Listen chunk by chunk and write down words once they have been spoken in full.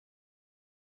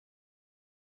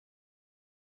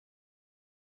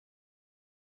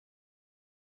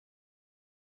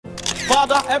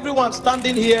Father, everyone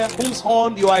standing here whose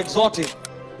horn you are exalting,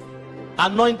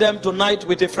 anoint them tonight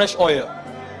with a fresh oil.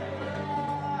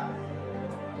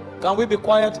 Can we be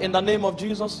quiet in the name of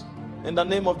Jesus? In the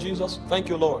name of Jesus. Thank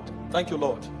you, Lord. Thank you,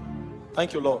 Lord.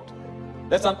 Thank you, Lord.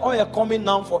 There's an oil coming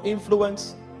now for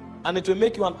influence, and it will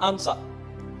make you an answer,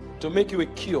 to make you a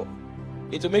cure.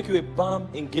 It will make you a balm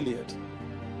in Gilead.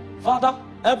 Father,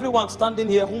 everyone standing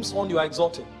here whose horn you are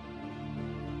exalting,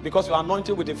 because you are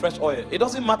anointed with a fresh oil. It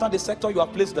doesn't matter the sector you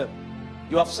have placed them.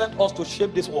 You have sent us to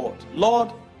shape this world.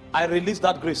 Lord, I release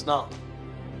that grace now.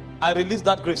 I release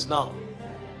that grace now.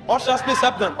 Ushers, please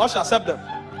help them. Ushers, help them.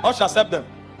 Ushers, help them.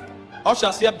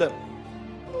 Ushers, help them.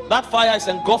 That fire is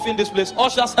engulfing this place.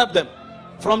 Ushers, help them.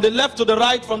 From the left to the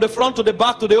right, from the front to the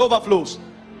back to the overflows.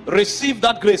 Receive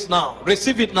that grace now.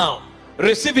 Receive it now.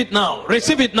 Receive it now.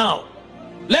 Receive it now.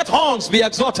 Let horns be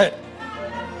exalted.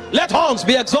 Let horns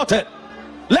be exalted.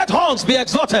 Let horns be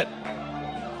exalted.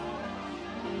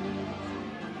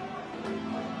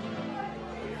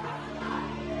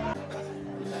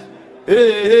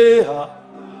 Hey,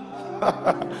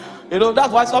 you know,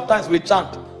 that's why sometimes we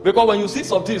chant. Because when you see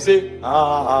something, you say,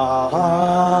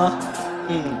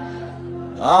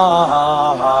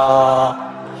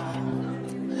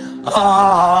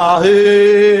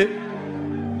 hey,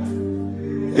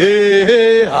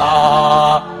 hey,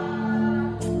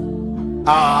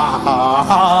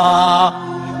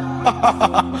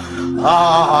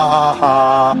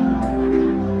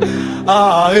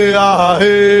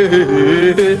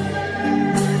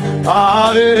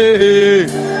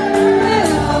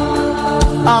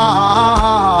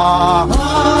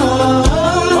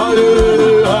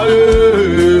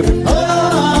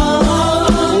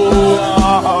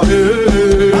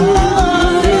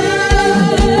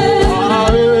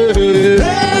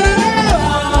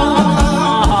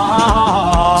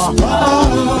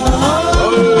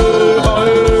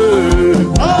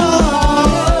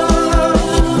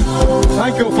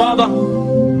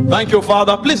 Thank you,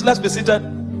 Father. Please, let's be seated.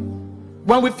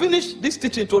 When we finish this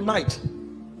teaching tonight,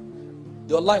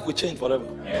 your life will change forever.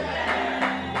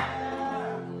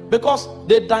 Because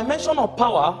the dimension of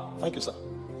power, thank you, sir,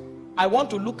 I want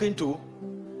to look into,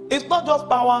 it's not just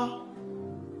power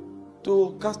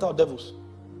to cast out devils.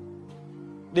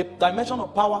 The dimension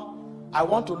of power I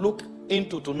want to look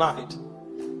into tonight,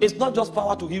 it's not just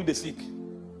power to heal the sick.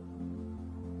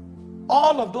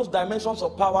 All of those dimensions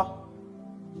of power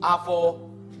are for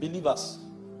believers,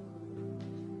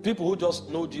 people who just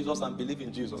know Jesus and believe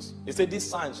in Jesus. He said, these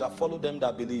signs shall follow them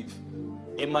that believe.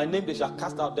 In my name they shall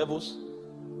cast out devils.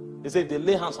 He said, if they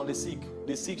lay hands on the sick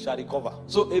shall recover.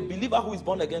 So a believer who is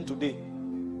born again today,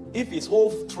 if his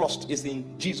whole trust is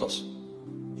in Jesus,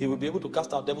 he will be able to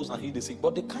cast out devils and heal the sick.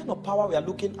 But the kind of power we are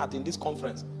looking at in this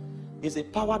conference is a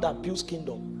power that builds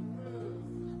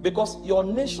kingdom. Because your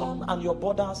nation and your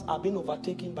borders are being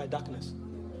overtaken by darkness.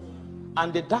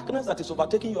 And the darkness that is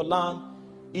overtaking your land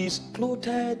is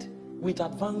clothed with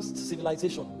advanced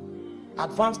civilization,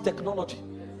 advanced technology.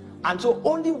 And so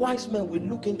only wise men will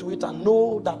look into it and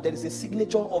know that there is a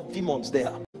signature of demons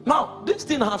there. Now, this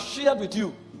thing I have shared with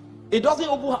you, it doesn't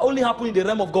only happen in the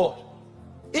realm of God.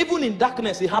 Even in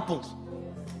darkness, it happens.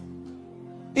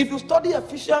 If you study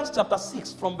Ephesians chapter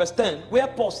 6 from verse 10, where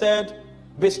Paul said,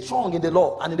 be strong in the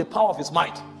Lord and in the power of his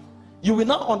might, you will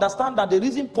now understand that the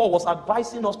reason Paul was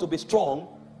advising us to be strong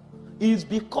is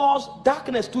because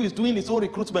darkness too is doing its own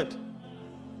recruitment.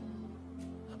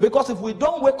 Because if we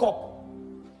don't wake up,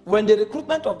 when the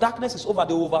recruitment of darkness is over,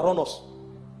 they will overrun us.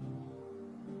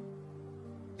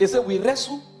 He said we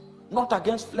wrestle not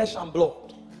against flesh and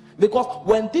blood. Because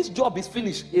when this job is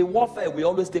finished, a warfare will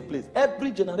always take place.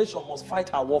 Every generation must fight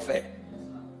her warfare.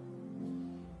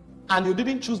 And you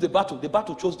didn't choose the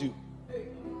battle chose you.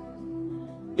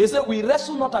 He said, we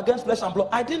wrestle not against flesh and blood.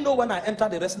 I didn't know when I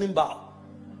entered the wrestling bar.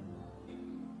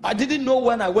 I didn't know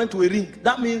when I went to a ring.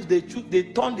 That means they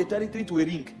turned the territory to a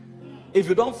ring. If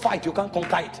you don't fight, you can't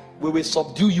conquer it. We will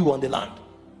subdue you on the land.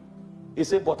 He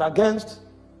said, but against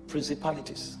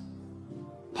principalities,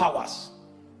 powers,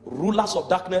 rulers of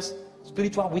darkness,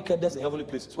 spiritual wickedness in heavenly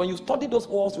places. When you study those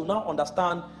words, you now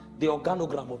understand the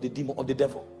organogram of the demon, of the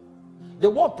devil. The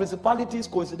word principalities,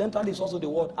 coincidentally, is also the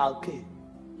word alke.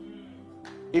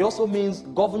 It also means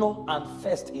governor and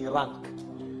first in rank.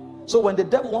 So when the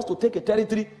devil wants to take a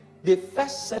territory, the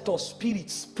first set of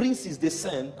spirits, princes they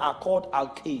send are called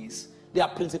alkes. They are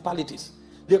principalities.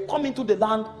 They come into the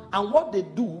land, and what they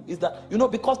do is that, you know,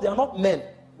 because they are not men,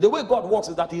 the way God works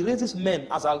is that he raises men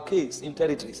as alkes in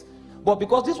territories. But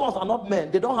because these ones are not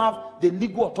men, they don't have the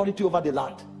legal authority over the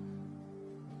land.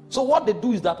 So what they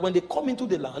do is that when they come into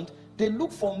the land, they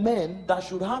look for men that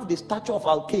should have the stature of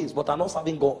alkes but are not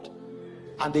serving God.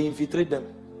 and they infiltrate them.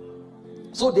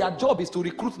 So their job is to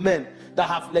recruit men that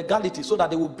have legality so that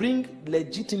they will bring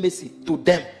legitimacy to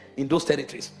them in those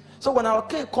territories. So when our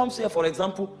king comes here, for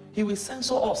example, he will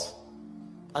censor us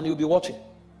and he'll be watching.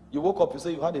 You woke up, you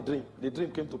say you had a dream. The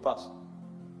dream came to pass.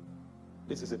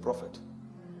 This is a prophet.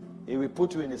 He will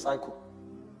put you in a cycle.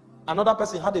 Another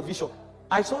person had a vision.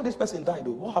 I saw this person die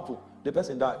though. What happened? The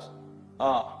person dies.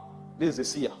 This is a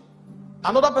seer.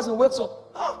 Another person wakes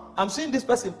up. I'm seeing this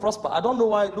person prosper. I don't know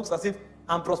why it looks as if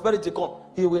prosperity come.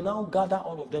 He will now gather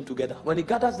all of them together. When he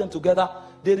gathers them together,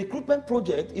 the recruitment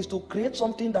project is to create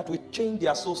something that will change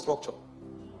their soul structure.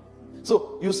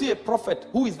 So you see a prophet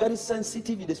who is very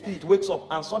sensitive in the spirit wakes up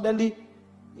and suddenly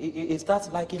he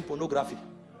starts liking pornography.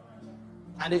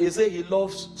 And they say he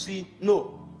loves,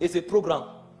 no, it's a program.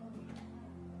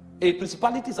 A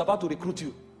principality is about to recruit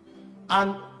you.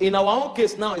 And in our own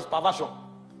case now, it's perversion.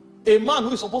 A man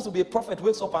who is supposed to be a prophet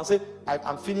wakes up and says,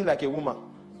 I'm feeling like a woman.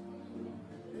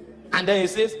 And then he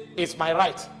says, it's my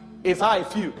right. It's how I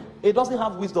feel. He doesn't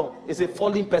have wisdom. It's a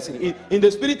fallen person. In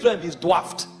the spirit realm, he's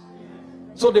dwarfed.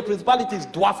 So the principality is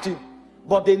dwarfed him.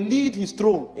 But they need his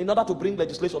throne in order to bring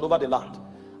legislation over the land.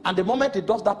 And the moment he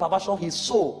does that perversion, his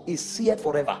soul is seared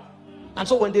forever. And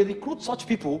so when they recruit such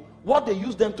people, what they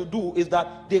use them to do is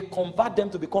that they convert them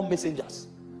to become messengers.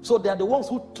 So they are the ones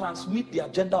who transmit the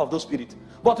agenda of those spirits.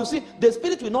 But you see, the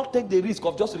spirit will not take the risk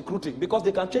of just recruiting because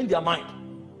they can change their mind.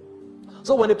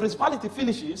 So when a principality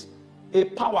finishes, a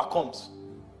power comes.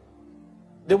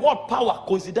 The word power,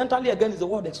 coincidentally again, is the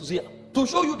word exousia. To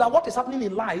show you that what is happening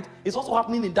in light is also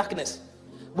happening in darkness.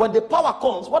 When the power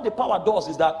comes, what the power does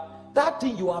is that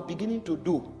thing you are beginning to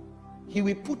do, he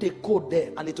will put a code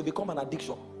there and it will become an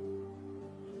addiction.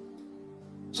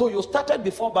 So you started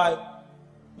before by,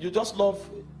 you just love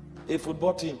a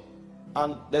football team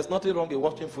and there's nothing wrong with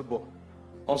watching football.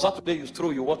 On Saturday you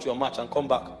stroll, you watch your match and come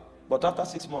back. But after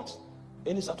 6 months,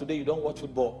 any Saturday you don't watch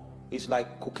football, it's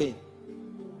like cocaine.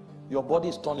 Your body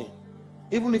is turning.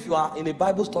 Even if you are in a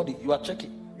Bible study, you are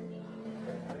checking.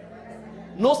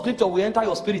 No scripture will enter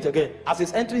your spirit again. As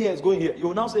it's entering here, it's going here. You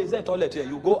will now say, is there a toilet here?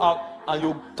 You go out and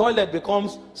your toilet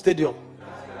becomes stadium.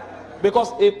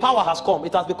 Because a power has come.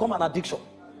 It has become an addiction.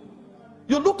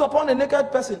 You looked upon a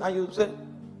naked person and you say,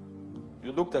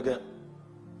 you looked again.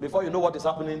 Before you know what is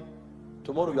happening,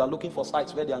 tomorrow you are looking for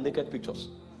sites where there are naked pictures.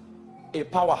 A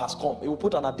power has come. It will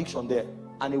put an addiction there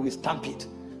and it will stamp it.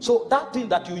 So that thing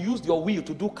that you used your will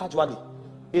to do casually,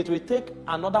 it will take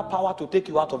another power to take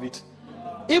you out of it.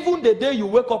 Even the day you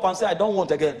wake up and say, I don't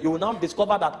want again, you will now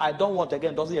discover that I don't want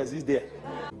again doesn't exist there.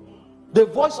 The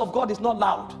voice of God is not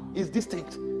loud, it's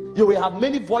distinct. You will have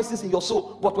many voices in your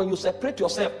soul, but when you separate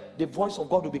yourself, the voice of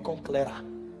God will become clearer.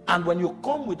 And when you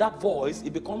come with that voice,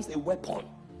 it becomes a weapon.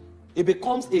 It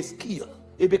becomes a skill.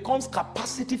 It becomes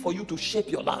capacity for you to shape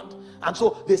your land. And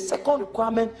so the second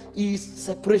requirement is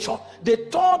separation. The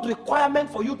third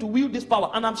requirement for you to wield this power,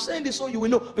 and I'm saying this so you will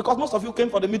know, because most of you came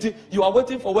for the meeting, you are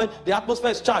waiting for when the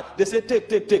atmosphere is charged. They say,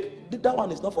 take. That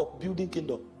one is not for building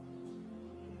kingdom.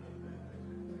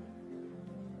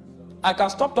 I can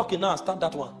stop talking now and start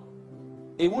that one.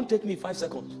 It won't take me 5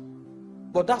 seconds.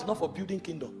 But that's not for building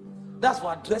kingdom. That's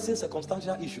for addressing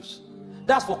circumstantial issues.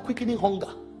 That's for quickening hunger.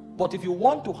 But if you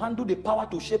want to handle the power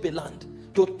to shape a land,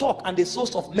 to talk and the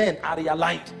souls of men are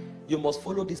realigned, you must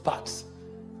follow these paths.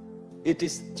 It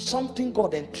is something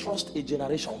God entrusts a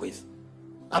generation with.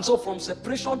 And so from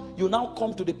separation, you now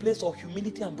come to the place of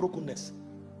humility and brokenness.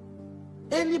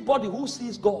 Anybody who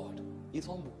sees God is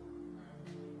humble.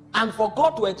 And for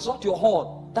God to exalt your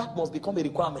horn, that must become a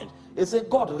requirement. They say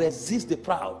God resists the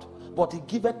proud, but he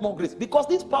giveth more grace. Because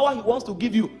this power he wants to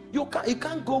give you, you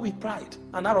can't go with pride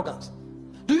and arrogance.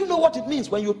 Do you know what it means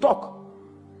when you talk?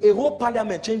 A whole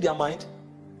parliament changed their mind.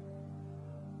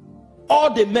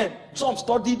 All the men, some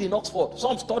studied in Oxford,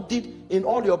 some studied in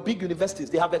all your big universities.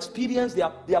 They have experience, they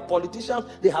are politicians,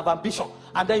 they have ambition.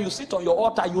 And then you sit on your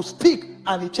altar, you speak,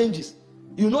 and it changes.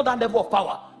 You know that level of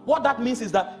power. What that means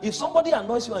is that if somebody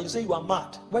annoys you and you say you are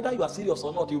mad, whether you are serious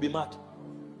or not, you'll be mad.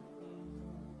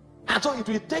 And so it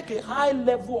will take a high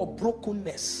level of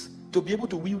brokenness to be able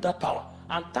to wield that power.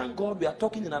 And thank God we are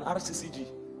talking in an RCCG.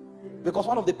 Because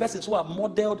one of the persons who have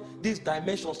modeled this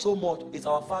dimension so much is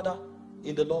our Father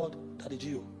in the Lord, Daddy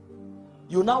Gio.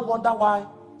 You now wonder why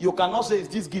you cannot say it's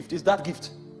this gift, it's that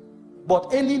gift.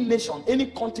 But any nation, any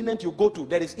continent you go to,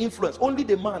 there is influence. Only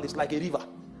the man is like a river.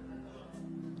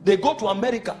 They go to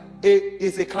America,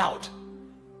 it's a crowd.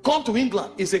 Come to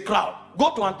England, it's a crowd.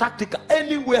 Go to Antarctica,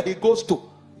 anywhere he goes to,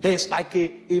 there's like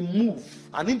a move.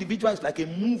 An individual is like a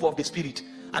move of the spirit.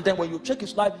 And then when you check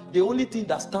his life, the only thing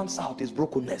that stands out is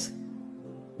brokenness.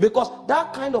 Because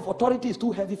that kind of authority is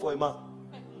too heavy for a man.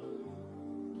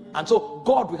 And so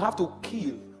God will have to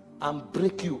kill and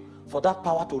break you for that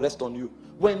power to rest on you.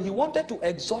 When he wanted to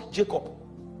exalt Jacob,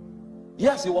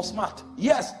 yes, he was smart.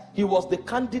 Yes, he was the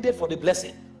candidate for the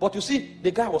blessing. But you see,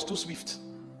 the guy was too swift.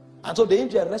 And so the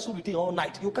angel wrestled with him all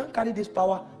night. You can't carry this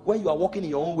power when you are walking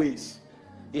in your own ways.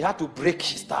 He had to break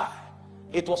his thigh.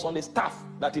 It was on his staff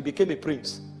that he became a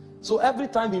prince. So every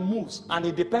time he moves and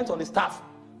it depends on his staff,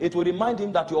 it will remind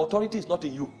him that your authority is not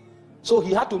in you. So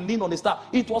he had to lean on his staff.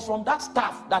 It was from that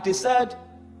staff that he said,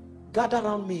 gather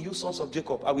around me, you sons of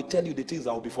Jacob. I will tell you the things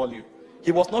that will befall you.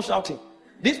 He was not shouting.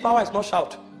 This power is not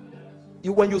shout.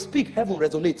 When you speak, heaven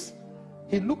resonates.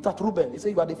 He looked at Reuben. He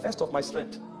said, you are the first of my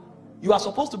strength. You are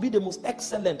supposed to be the most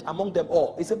excellent among them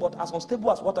all. He said, but as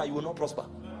unstable as water, you will not prosper.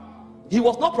 He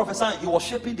was not prophesying. He was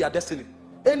shaping their destiny.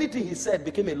 Anything he said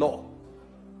became a law.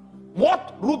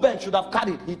 What Reuben should have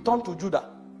carried, he turned to Judah.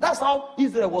 That's how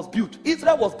Israel was built.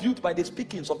 Israel was built by the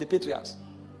speakings of the patriarchs.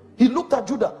 He looked at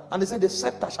Judah and he said, the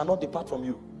scepter shall not depart from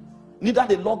you, neither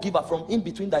the lawgiver from in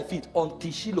between thy feet,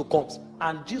 until Shiloh comes.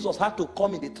 And Jesus had to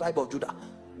come in the tribe of Judah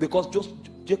because just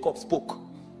Jacob spoke.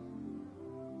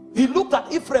 He looked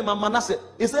at Ephraim and Manasseh.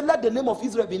 He said, let the name of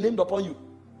Israel be named upon you.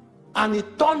 And he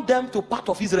turned them to part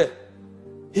of Israel.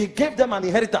 He gave them an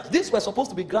inheritance. These were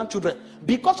supposed to be grandchildren.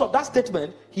 Because of that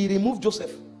statement, he removed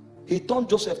Joseph. He turned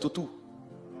Joseph to two.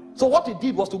 So what he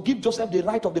did was to give Joseph the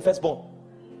right of the firstborn.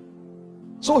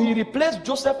 So he replaced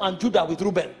Joseph and Judah with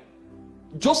Reuben.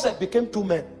 Joseph became two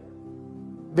men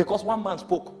because one man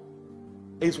spoke.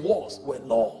 His words were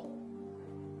law.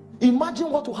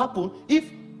 Imagine what will happen if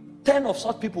 10 of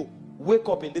such people wake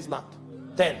up in this land.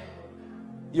 10.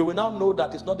 You will now know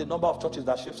that it's not the number of churches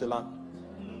that shapes a land.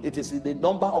 It is the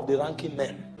number of the ranking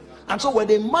men. And so when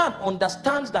a man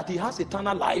understands that he has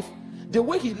eternal life, the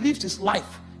way he lives his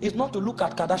life is not to look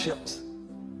at Kardashians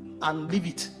and leave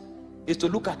it. It's to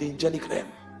look at the angelic realm.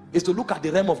 It's to look at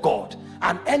the realm of God.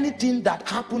 And anything that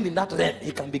happened in that realm,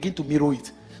 he can begin to mirror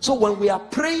it. So when we are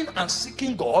praying and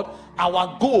seeking God,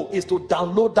 our goal is to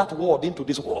download that word into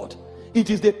this world. It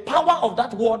is the power of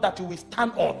that word that you will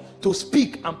stand on to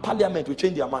speak, and parliament will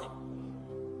change their mind.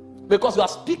 Because you are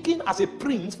speaking as a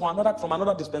prince from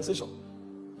another dispensation.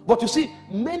 But you see,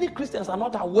 many Christians are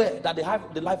not aware that they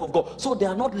have the life of God. So they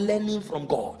are not learning from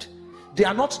God. They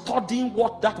are not studying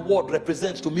what that word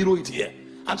represents to mirror it here.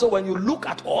 And so when you look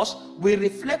at us, we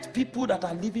reflect people that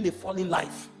are living a fallen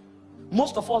life.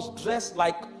 Most of us dress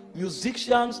like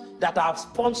musicians that are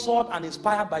sponsored and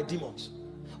inspired by demons.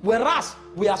 Whereas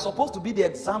we are supposed to be the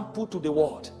example to the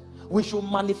world. We should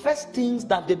manifest things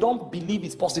that they don't believe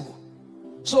is possible.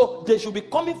 So they should be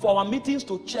coming for our meetings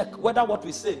to check whether what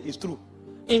we say is true.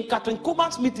 In Catherine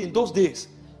Kuhlman's meeting those days,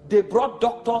 they brought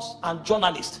doctors and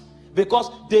journalists because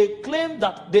they claimed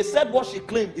that they said what she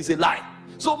claimed is a lie.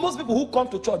 So most people who come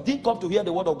to church didn't come to hear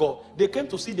the word of God. They came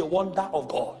to see the wonder of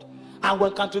God. And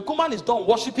when Catherine Kuhlman is done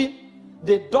worshiping,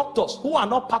 the doctors who are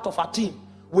not part of her team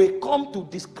will come to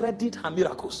discredit her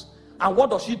miracles. And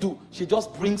what does she do? She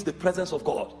just brings the presence of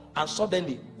God, and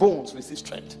suddenly bones receive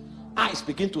strength, eyes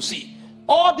begin to see.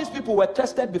 All these people were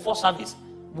tested before service.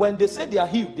 When they say they are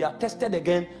healed, they are tested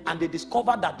again and they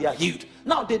discover that they are healed.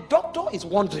 Now the doctor is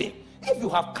wondering, if you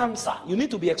have cancer, you need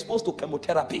to be exposed to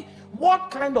chemotherapy.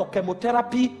 What kind of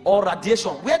chemotherapy or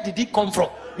radiation? Where did it come from?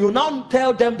 You now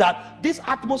tell them that this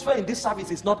atmosphere in this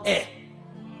service is not air.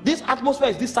 This atmosphere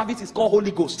in this service is called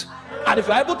Holy Ghost. And if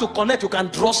you're able to connect, you can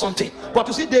draw something. But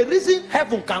you see, the reason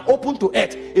heaven can open to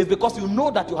earth is because you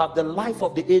know that you have the life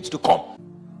of the age to come.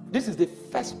 This is the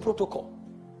first protocol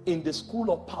in the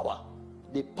school of power.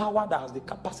 The power that has the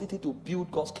capacity to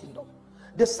build God's kingdom.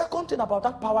 The second thing about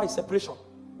that power is separation.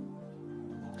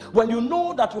 When you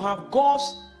know that you have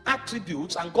God's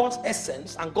attributes and God's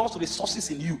essence and God's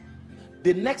resources in you,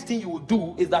 the next thing you will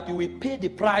do is that you will pay the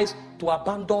price to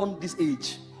abandon this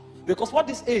age. Because what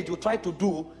this age will try to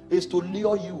do is to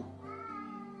lure you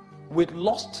with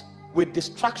lust, with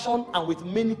distraction, and with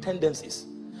many tendencies.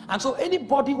 And so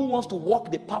anybody who wants to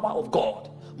walk the power of God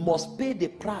must pay the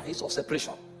price of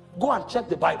separation. Go and check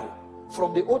the Bible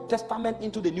from the Old Testament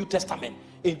into the New Testament.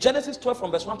 In Genesis 12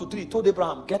 from verse 1 to 3, he told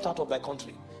Abraham, get out of thy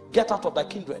country, get out of thy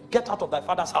kindred, get out of thy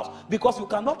father's house, because you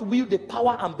cannot wield the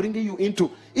power I'm bringing you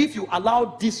into if you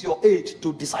allow this your age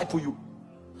to disciple you.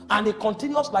 And it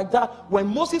continues like that. When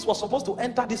Moses was supposed to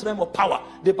enter this realm of power,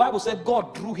 the Bible said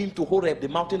God drew him to Horeb, the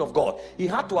mountain of God. He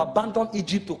had to abandon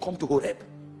Egypt to come to Horeb.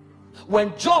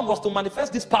 When John was to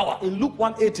manifest this power in Luke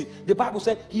 1:80, the Bible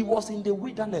said he was in the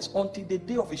wilderness until the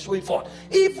day of his showing forth.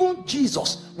 Even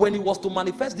Jesus, when he was to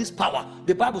manifest this power,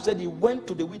 the Bible said he went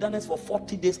to the wilderness for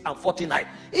 40 days and 40 nights.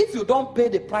 If you don't pay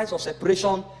the price of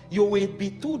separation, you will be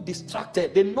too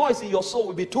distracted. The noise in your soul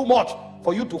will be too much.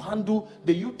 for you to handle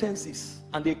the utensils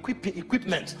and the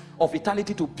equipment of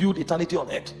eternity to build eternity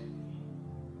on earth.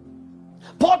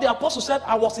 Paul the apostle said,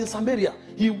 I was in Samaria.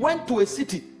 He went to a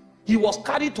city. He was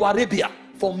carried to Arabia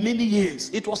for many years.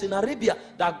 It was in Arabia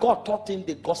that God taught him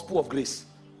the gospel of grace.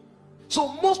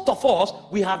 So most of us,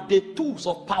 we have the tools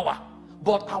of power,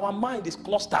 but our mind is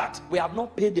clustered. We have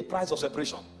not paid the price of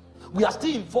separation. We are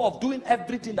still involved doing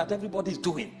everything that everybody is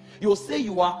doing. You say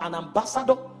you are an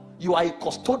ambassador, you are a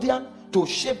custodian to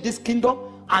shape this kingdom,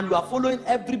 and you are following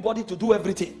everybody to do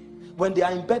everything. When they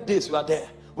are in birthdays, you are there.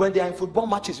 When they are in football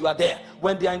matches, you are there.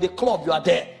 When they are in the club, you are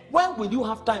there. When will you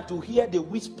have time to hear the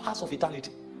whispers of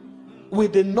eternity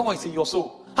with the noise in your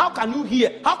soul? How can you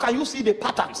hear? How can you see the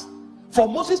patterns? For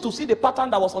Moses to see the pattern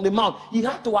that was on the mount, he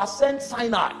had to ascend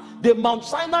Sinai. The Mount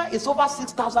Sinai is over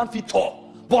 6,000 feet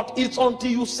tall. But it's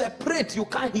until you separate, you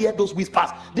can't hear those whispers.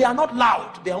 They are not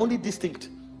loud, they are only distinct.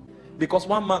 Because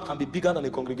one man can be bigger than a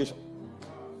congregation.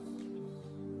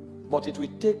 But it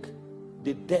will take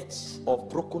the depths of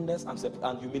brokenness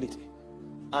and humility.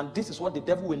 And this is what the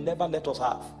devil will never let us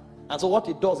have. And so what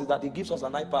he does is that he gives us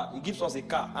an iPad, he gives us a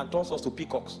car, and turns us to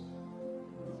peacocks.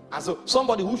 And so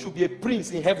somebody who should be a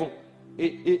prince in heaven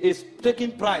is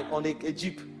taking pride on a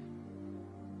jeep.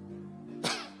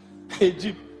 A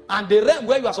jeep. And the realm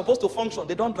where you are supposed to function,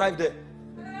 they don't drive there.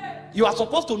 You are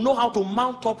supposed to know how to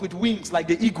mount up with wings like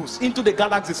the eagles into the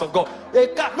galaxies of God. A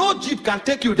car, no jeep can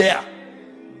take you there.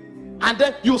 And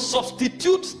then you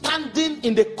substitute standing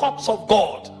in the courts of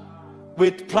God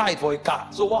with pride for a car.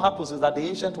 So what happens is that the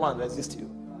ancient one resists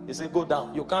you. He says, go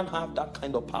down. You can't have that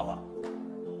kind of power.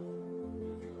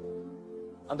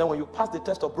 And then when you pass the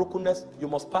test of brokenness, you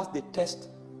must pass the test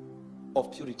of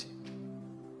purity.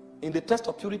 In the test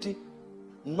of purity,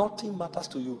 nothing matters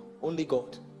to you, only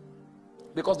God.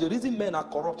 Because the reason men are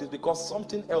corrupt is because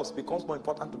something else becomes more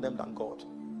important to them than God.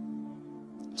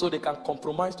 So they can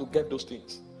compromise to get those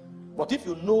things. But if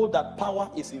you know that power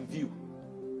is in view,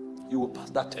 you will pass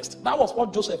that test. That was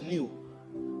what Joseph knew.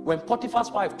 When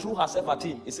Potiphar's wife threw herself at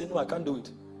him, he said, no, I can't do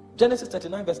it. Genesis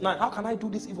 39 verse 9, how can I do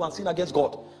this evil and sin against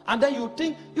God? And then you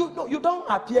think, you don't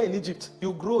appear in Egypt,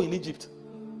 you grow in Egypt.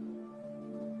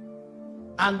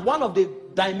 And one of the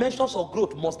dimensions of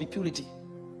growth must be purity.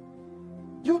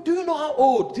 Do you know how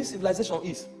old this civilization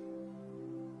is?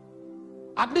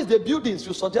 At least the buildings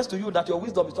should suggest to you that your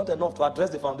wisdom is not enough to address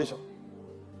the foundation.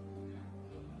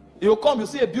 You come, you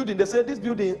see a building, they say this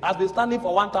building has been standing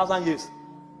for 1,000 years.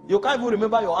 You can't even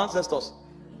remember your ancestors.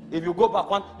 If you go back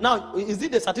one, now is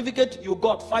it the certificate you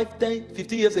got 5, 10,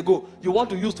 15 years ago you want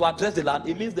to use to address the land?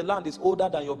 It means the land is older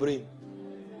than your brain.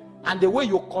 And the way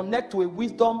you connect to a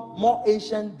wisdom more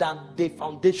ancient than the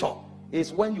foundation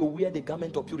is when you wear the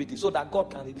garment of purity, so that God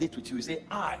can relate with you. You say,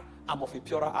 I am of a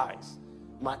purer eyes.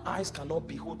 My eyes cannot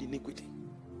behold iniquity.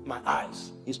 My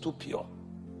eyes is too pure.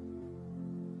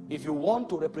 If you want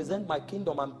to represent my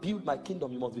kingdom and build my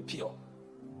kingdom, you must be pure.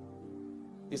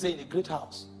 He said, in a great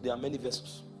house, there are many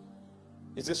vessels.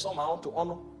 He says, some are unto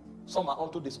honor, some are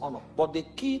unto dishonor. But the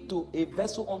key to a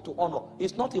vessel unto honor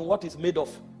is not in what it's made of.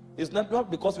 It's not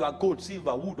because you are gold,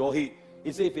 silver, wood, or hay.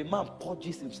 He says, if a man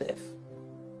purges himself,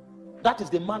 that is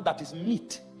the man that is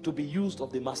meet to be used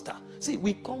of the master. See,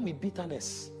 we come with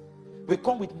bitterness. We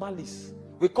come with malice.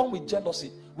 We come with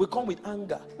jealousy. We come with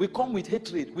anger. We come with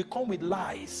hatred. We come with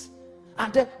lies.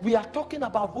 And then we are talking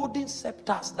about holding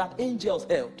scepters that angels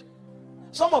held.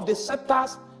 Some of the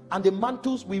scepters and the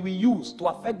mantles we will use to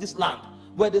affect this land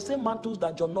were the same mantles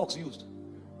that John Knox used.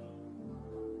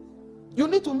 You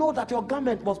need to know that your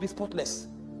garment must be spotless.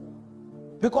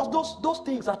 Because those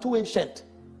things are too ancient.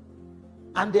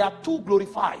 And they are too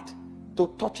glorified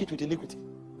to touch it with iniquity.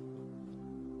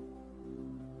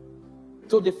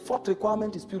 So the fourth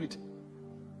requirement is purity.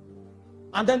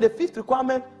 And then the fifth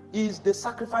requirement is the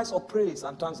sacrifice of praise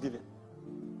and thanksgiving.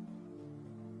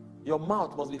 Your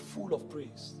mouth must be full of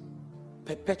praise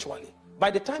perpetually.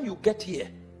 By the time you get here,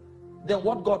 then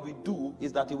what God will do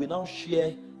is that he will now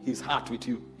share his heart with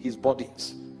you, his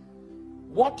burdens.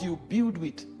 What you build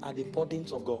with are the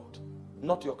burdens of God,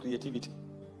 not your creativity.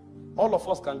 All of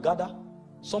us can gather.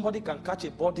 Somebody can catch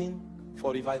a burden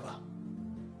for revival.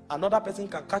 Another person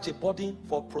can catch a burden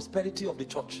for prosperity of the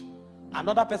church.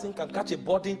 Another person can catch a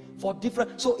burden for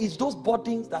different. So it's those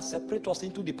burdens that separate us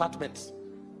into departments.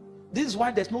 This is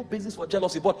why there's no basis for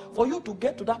jealousy. But for you to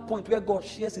get to that point where God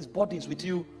shares his burdens with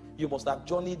you, you must have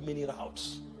journeyed many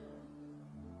routes.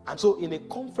 And so in a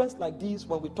conference like this,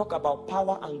 when we talk about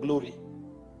power and glory,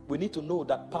 we need to know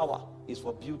that power is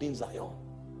for building Zion.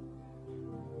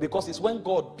 Because it's when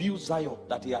God builds Zion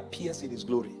that he appears in his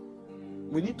glory.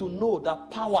 We need to know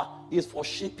that power is for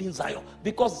shaping Zion.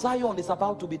 Because Zion is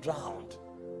about to be drowned.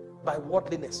 by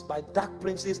worldliness, by dark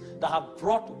princes that have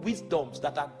brought wisdoms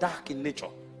that are dark in nature.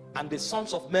 And the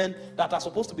sons of men that are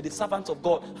supposed to be the servants of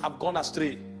God have gone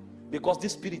astray, because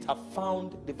these spirits have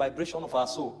found the vibration of our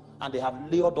soul and they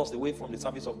have lured us away from the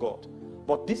service of God.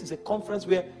 But this is a conference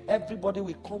where everybody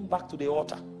will come back to the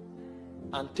altar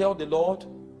and tell the Lord,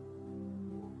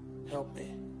 help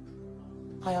me.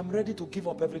 I am ready to give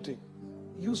up everything.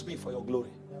 Use me for your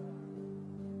glory.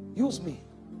 Use me.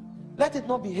 Let it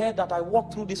not be heard that I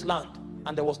walked through this land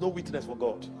and there was no witness for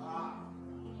God.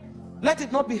 Let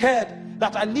it not be heard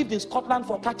that I lived in Scotland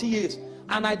for 30 years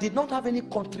and I did not have any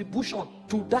contribution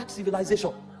to that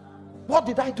civilization. What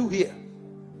did I do here?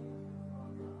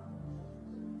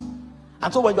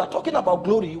 And so when you are talking about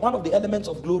glory, one of the elements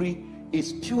of glory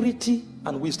is purity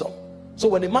and wisdom. So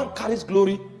when a man carries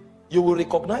glory, you will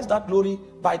recognize that glory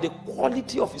by the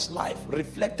quality of his life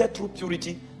reflected through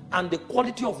purity and the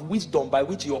quality of wisdom by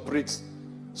which he operates.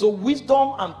 So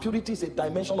wisdom and purity is a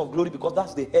dimension of glory because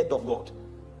that's the head of God.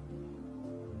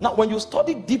 Now when you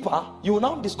study deeper, you will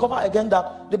now discover again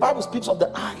that the Bible speaks of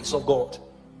the eyes of God.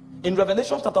 In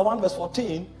Revelation chapter 1 verse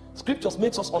 14, scriptures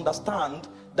makes us understand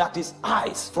that his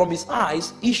eyes, from his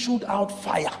eyes issued out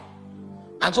fire.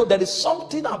 And so there is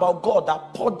something about God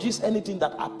that purges anything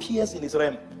that appears in his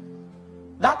realm.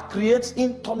 That creates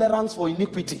intolerance for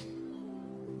iniquity.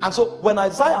 And so when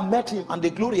Isaiah met him and the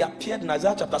glory appeared in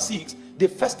Isaiah chapter 6, the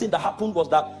first thing that happened was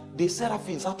that the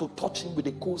seraphims had to touch him with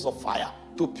the coals of fire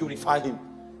to purify him.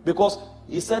 Because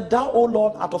he said, thou, O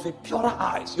Lord, out of a purer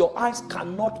eyes, your eyes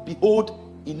cannot behold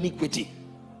iniquity.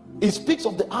 It speaks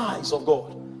of the eyes of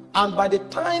God. And by the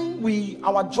time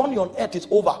our journey on earth is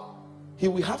over, he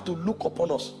will have to look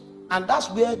upon us. And that's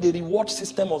where the reward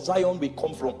system of Zion will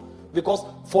come from. Because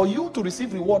for you to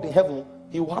receive reward in heaven,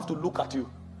 he will have to look at you.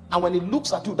 And when he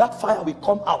looks at you, that fire will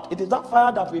come out. It is that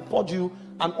fire that will purge you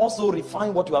and also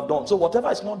refine what you have done. So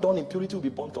whatever is not done in purity will be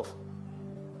burnt off.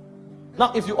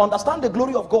 Now, if you understand the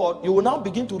glory of God, you will now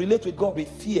begin to relate with God with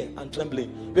fear and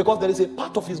trembling. Because there is a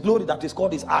part of his glory that is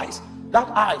called his eyes. That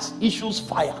eyes issues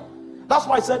fire. That's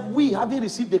why I said, we having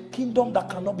received a kingdom that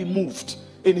cannot be moved.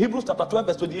 In Hebrews chapter 12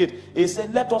 verse 28, he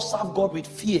said, let us serve God with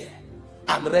fear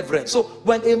and reverence. So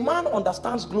when a man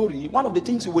understands glory, one of the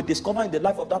things you will discover in the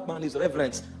life of that man is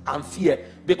reverence and fear,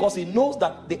 because he knows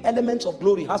that the elements of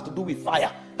glory has to do with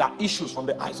fire that issues from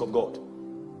the eyes of God.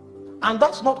 And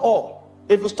that's not all.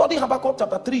 If you study Habakkuk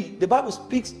chapter 3, the Bible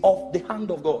speaks of the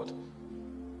hand of God.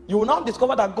 You will now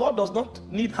discover that God does not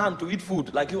need hand to eat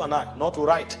food like you and I, not to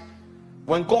write.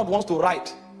 When God wants to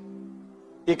write,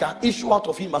 it can issue out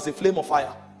of him as a flame of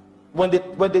fire. When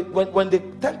the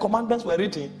 10 commandments were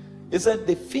written, it said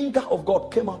the finger of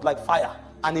God came out like fire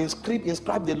and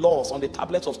inscribed the laws on the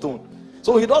tablets of stone.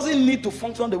 So he doesn't need to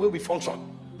function the way we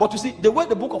function. But you see, the way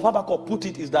the book of Habakkuk put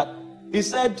it is that he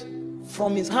said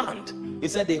from his hand, he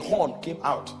said the horn came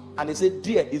out, and he said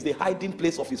there is the hiding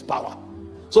place of his power.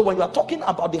 So when you are talking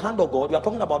about the hand of God, you are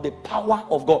talking about the power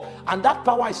of God, and that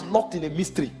power is locked in a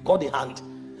mystery called the hand.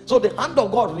 So the hand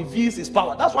of God reveals his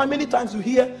power. That's why many times you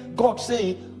hear God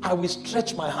saying, I will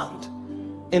stretch my hand.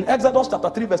 In Exodus chapter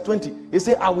 3 verse 20, he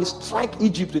said, I will strike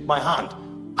Egypt with my hand,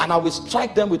 and I will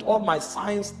strike them with all my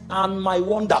signs and my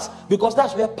wonders, because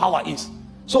that's where power is.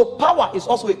 So power is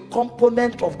also a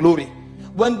component of glory.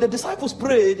 When the disciples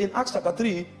prayed in Acts chapter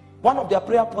 3, one of their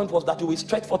prayer points was that you will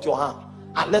stretch forth your hand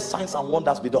and let signs and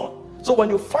wonders be done. So when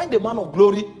you find a man of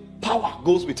glory, power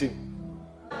goes with him,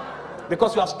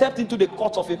 because you have stepped into the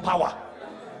courts of a power.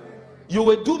 You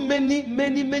will do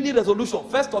many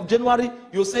resolutions. 1st of January,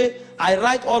 you say, I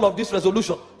write all of this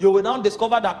resolution. You will now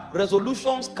discover that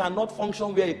resolutions cannot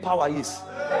function where a power is.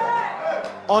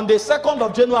 On the 2nd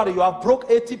of January, you have broke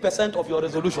 80% of your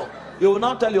resolution. You will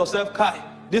now tell yourself, Kai,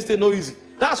 this is no easy.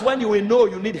 That's when you will know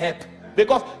you need help,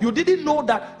 because you didn't know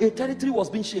that a territory was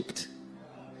being shaped.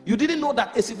 You didn't know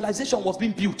that a civilization was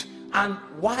being built, and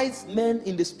wise men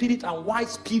in the spirit and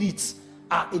wise spirits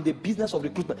are in the business of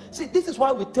recruitment. See, this is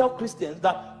why we tell Christians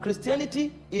that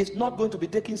Christianity is not going to be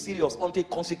taken serious until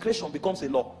consecration becomes a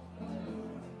law.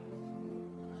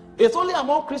 It's only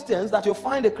among Christians that you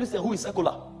find a Christian who is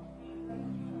secular.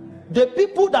 The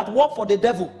people that work for the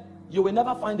devil, you will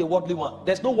never find a worldly one.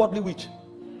 There's no worldly witch.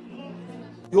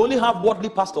 You only have worldly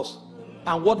pastors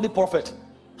and worldly prophets.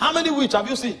 How many witch have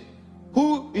you seen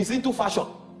who is into fashion?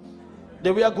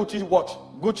 They wear Gucci watch,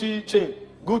 Gucci chain,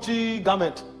 Gucci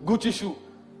garment, Gucci shoe,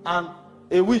 and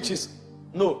a witch is,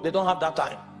 no, they don't have that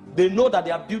time. They know that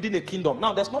they are building a kingdom.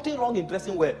 Now, there's nothing wrong in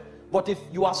dressing well, but if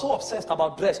you are so obsessed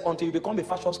about dress until you become a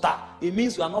fashion star, it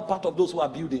means you are not part of those who are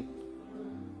building.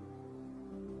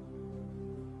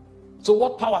 So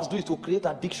what powers do is to create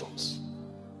addictions.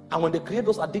 And when they create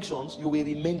those addictions, you will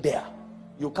remain there.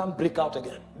 you can't break out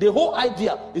again. The whole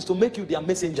idea is to make you their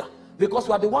messenger, because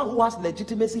you are the one who has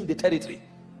legitimacy in the territory.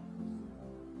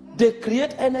 They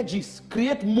create energies,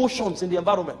 create motions in the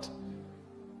environment.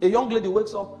 A young lady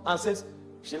wakes up and says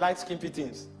she likes skimpy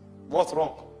things. What's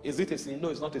wrong? Is it a sin? No,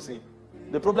 it's not a sin.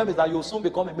 The problem is that you'll soon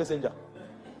become a messenger.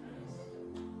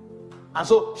 And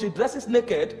so she dresses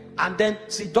naked, and then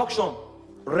seduction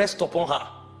rests upon her.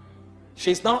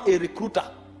 She's now a recruiter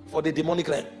for the demonic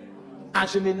realm, and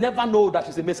she may never know that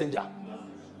she's a messenger,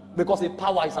 because a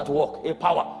power is at work. A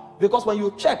power. Because when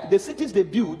you check the cities they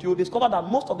build, you discover that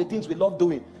most of the things we love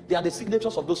doing, they are the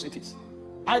signatures of those cities.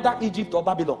 Either Egypt or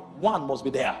Babylon, one must be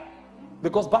there,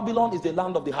 because Babylon is the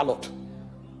land of the harlot,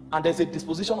 and there's a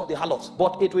disposition of the harlots.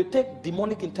 But it will take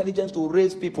demonic intelligence to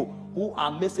raise people who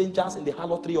are messengers in the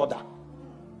harlotry order.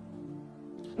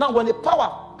 Now, when the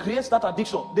power creates that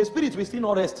addiction, the spirit will still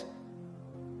not rest.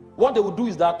 What they will do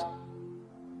is that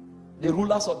the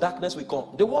rulers of darkness will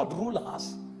come. The word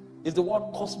rulers is the word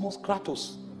cosmos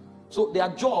kratos. So their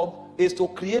job is to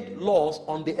create laws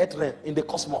on the earth realm, in the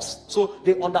cosmos. So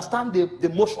they understand the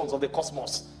motions of the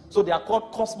cosmos. So they are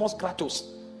called cosmos kratos.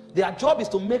 Their job is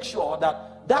to make sure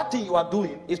that that thing you are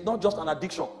doing is not just an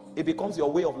addiction. It becomes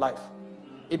your way of life.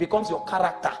 It becomes your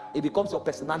character. It becomes your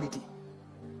personality.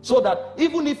 So that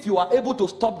even if you are able to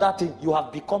stop that thing, you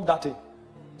have become that thing.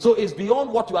 So it's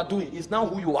beyond what you are doing. It's now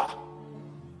who you are.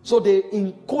 So they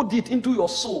encode it into your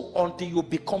soul until you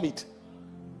become it.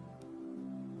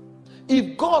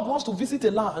 If God wants to visit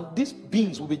a land, these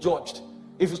beings will be judged.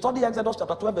 If you study Exodus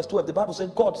chapter 12 verse 12, the Bible says,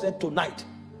 God said, tonight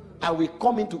I will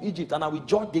come into Egypt and I will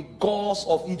judge the gods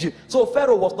of Egypt. So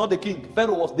Pharaoh was not the king.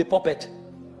 Pharaoh was the puppet.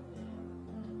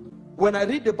 When I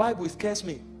read the Bible, it scares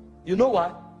me. You know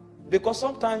why? Because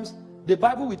sometimes the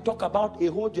Bible will talk about a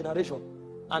whole generation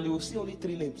and you will see only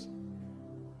 3 names.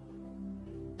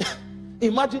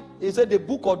 Imagine, he said the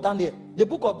book of Daniel. The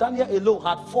book of Daniel alone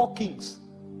had 4 kings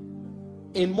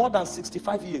in more than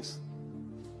 65 years.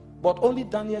 But only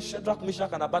Daniel, Shadrach, Meshach,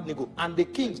 and Abednego, and the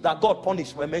kings that God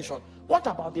punished, were mentioned. What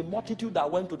about the multitude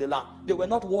that went to the land? They were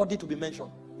not worthy to be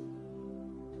mentioned.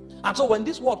 And so when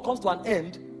this world comes to an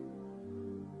end,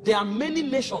 there are many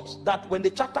nations that when the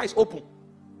chapter is open,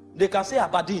 they can say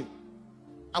Aberdeen.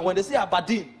 And when they say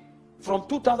Aberdeen, from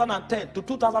 2010 to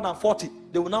 2040,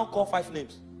 they will now call 5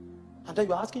 names. And then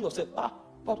you're asking yourself,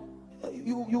 but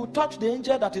you touch the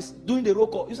angel that is doing the roll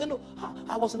call. You say, no,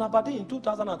 I was in Aberdeen in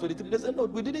 2023. They say, no,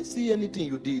 we didn't see anything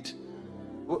you did.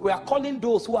 We are calling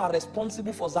those who are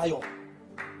responsible for Zion.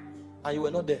 And you were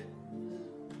not there.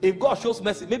 If God shows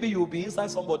mercy, maybe you will be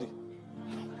inside somebody.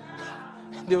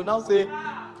 They will now say,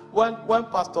 when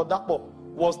Pastor Dapo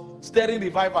was stirring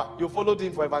revival, you followed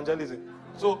him for evangelism.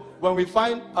 So when we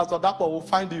find Pastor Dapo, we'll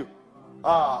find you.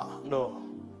 No.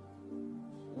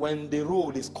 When the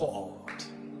roll is called,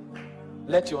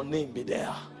 let your name be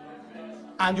there.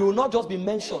 And you will not just be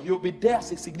mentioned, you will be there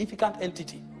as a significant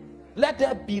entity. Let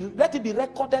it be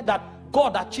recorded that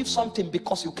God achieved something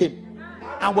because you came.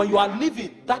 And when you are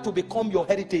living, that will become your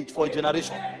heritage for a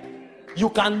generation. You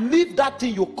can live that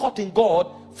thing you caught in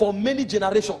God for many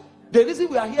generations. The reason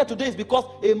we are here today is because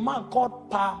a man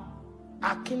called Pa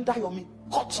Akindayomi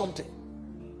caught something.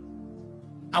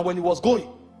 And when he was going,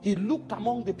 he looked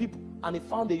among the people and he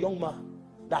found a young man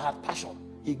that had passion.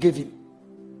 He gave him.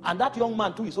 And that young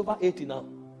man too is over 80 now.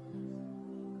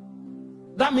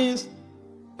 That means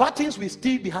patterns will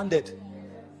still be handed.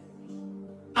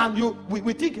 And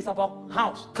we think it's about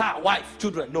house, car, wife,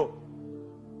 children. No.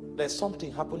 There's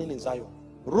something happening in Zion.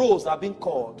 Roles are being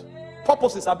called.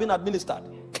 Purposes are being administered.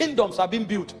 Kingdoms are being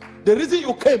built. The reason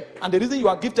you came and the reason you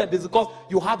are gifted is because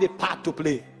you have a part to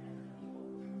play.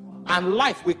 And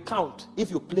life will count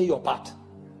if you play your part.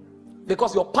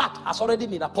 Because your part has already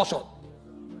been apportioned.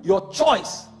 Your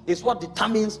choice is what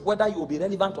determines whether you will be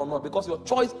relevant or not. Because your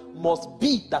choice must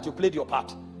be that you played your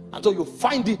part. And so you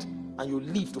find it and you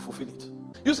live to fulfill it.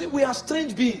 You see, we are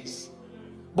strange beings.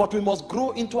 But we must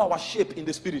grow into our shape in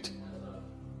the spirit.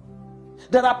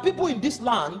 There are people in this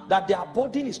land that their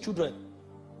burden is children.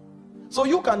 So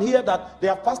you can hear that they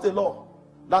have passed a law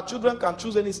that children can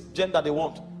choose any gender they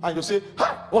want. And you say,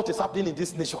 what is happening in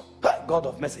this nation? God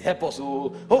of mercy, help us.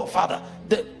 Oh Father.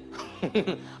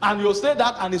 And you'll say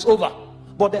that and it's over.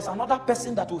 But there's another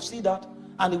person that will see that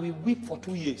and he will weep for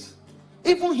 2 years.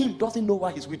 Even him doesn't know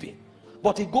why he's weeping.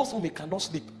 But he goes home, he cannot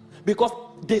sleep. Because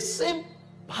the same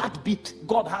heartbeat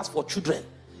God has for children,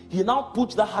 he now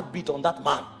puts that heartbeat on that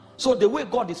man. So the way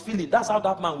God is feeling, that's how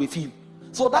that man will feel.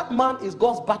 So that man is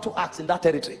God's battle axe in that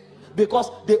territory.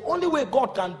 Because the only way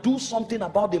God can do something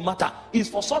about the matter is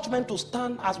for such men to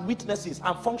stand as witnesses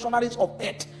and functionaries of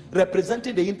earth,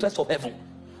 representing the interests of heaven.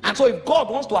 And so if God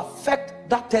wants to affect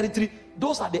that territory,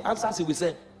 those are the answers he will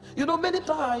send. You know, many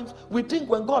times we think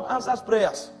when God answers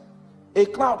prayers, a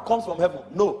cloud comes from heaven.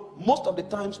 No, most of the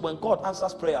times when God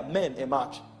answers prayer, men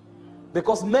emerge.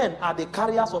 Because men are the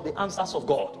carriers of the answers of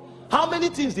God. How many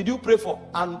things did you pray for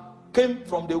and came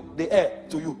from the air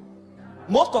to you?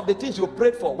 Most of the things you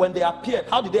prayed for, when they appeared,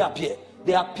 how did they appear?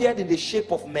 They appeared in the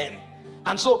shape of men.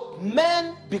 And so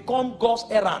men become God's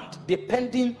errand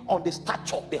depending on the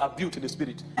stature they have built in the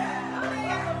spirit.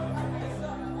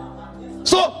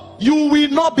 So you will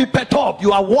not be perturbed.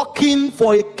 You are walking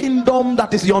for a kingdom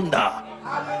that is yonder.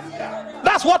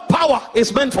 That's what power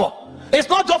is meant for. It's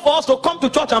not just for us to come to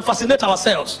church and fascinate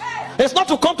ourselves. It's not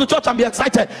to come to church and be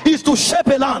excited. It's to shape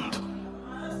a land.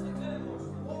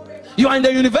 You are in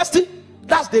the university.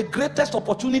 That's the greatest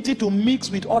opportunity to mix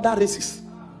with other races.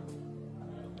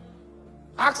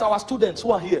 Ask our students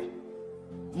who are here.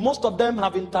 Most of them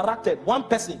have interacted. One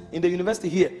person in the university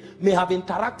here may have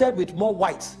interacted with more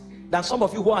whites than some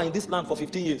of you who are in this land for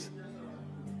 15 years.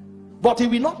 But he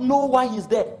will not know why he's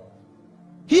there.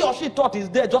 He or she thought he's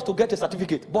there just to get a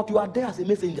certificate, but you are there as a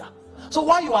messenger. So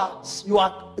while you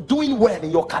are doing well in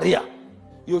your career,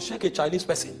 you shake a Chinese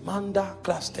person, Manda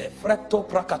Klaste, Frecto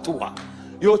Prakatua.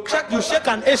 You shake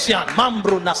an Asian,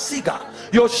 Mambro Nasiga.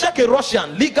 You shake a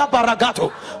Russian, Liga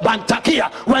Baragato,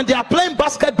 Bantakia. When they are playing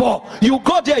basketball, you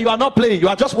go there, you are not playing, you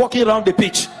are just walking around the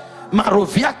pitch.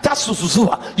 Maroviata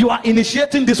Susuzua, you are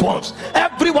initiating these ones.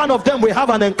 Every one of them will have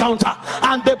an encounter.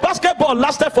 And the basketball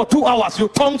lasted for 2 hours. You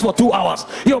tongued for 2 hours.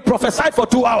 You prophesied for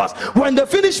 2 hours. When they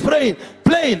finish playing,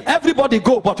 everybody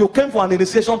go, but you came for an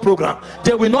initiation program.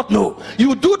 They will not know.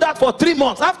 You do that for 3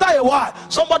 months. After a while,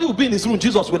 somebody will be in his room.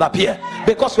 Jesus will appear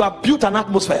because you have built an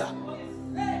atmosphere.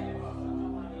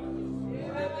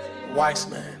 Wise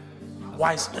men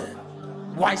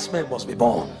must be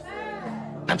born.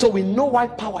 And so we know why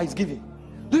power is given.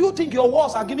 Do you think your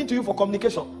words are given to you for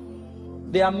communication?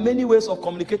 There are many ways of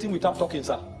communicating without talking,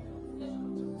 sir.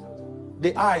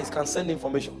 The eyes can send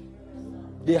information.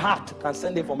 The heart can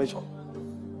send information.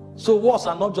 So words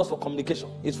are not just for communication.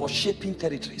 It's for shaping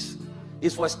territories.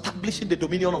 It's for establishing the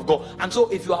dominion of God. And so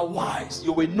if you are wise,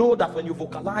 you will know that when you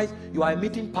vocalize, you are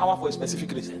emitting power for a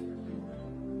specific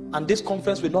reason. And this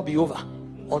conference will not be over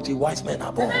until wise men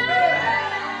are born.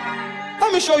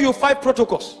 Let me show you 5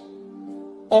 protocols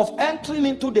of entering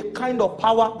into the kind of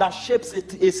power that shapes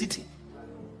a city.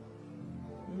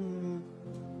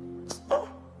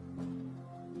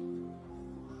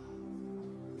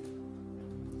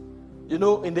 You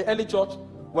know, in the early church,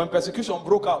 when persecution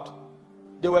broke out,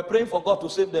 they were praying for God to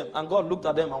save them, and God looked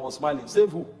at them and was smiling. Save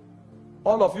who?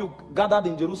 All of you gathered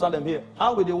in Jerusalem here.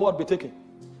 How will the word be taken?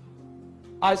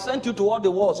 I sent you to all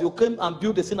the walls. You came and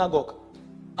built a synagogue,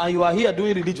 and you are here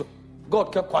doing religion.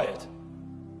 God kept quiet.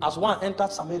 As one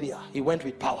entered Samaria, he went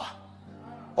with power.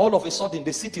 All of a sudden,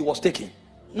 the city was taken.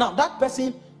 Now, that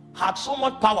person had so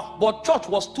much power, but church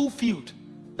was too filled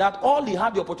that all he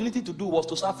had the opportunity to do was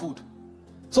to serve food.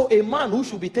 So a man who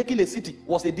should be taking a city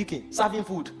was a deacon, serving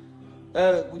food.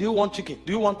 Do you want chicken?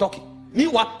 Do you want turkey?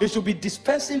 Meanwhile, he should be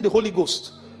dispensing the Holy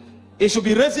Ghost. He should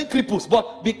be raising cripples.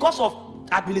 But because of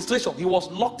administration, he was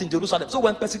locked in Jerusalem. So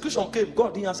when persecution came,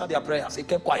 God didn't answer their prayers. He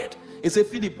kept quiet. He said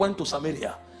Philip went to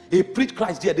Samaria. He preached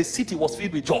Christ there. The city was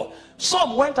filled with joy.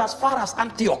 Some went as far as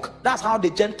Antioch. That's how the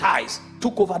Gentiles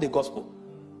took over the gospel.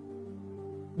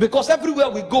 Because everywhere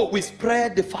we go, we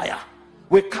spread the fire.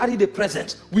 We carry the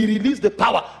presence. We release the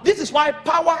power. This is why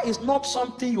power is not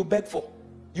something you beg for.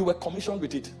 You were commissioned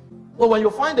with it. Well, when you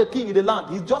find a king in the land,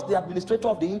 he's just the administrator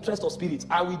of the interest of spirits.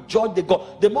 I will judge the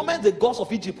God. The moment the gods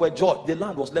of Egypt were judged, the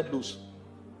land was let loose.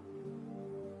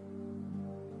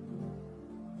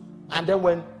 And then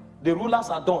when the rulers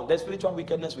are done, the spiritual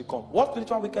wickedness will come. What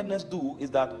spiritual wickedness do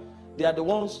is that they are the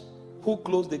ones who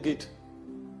close the gate.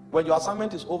 When your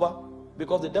assignment is over,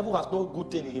 because the devil has no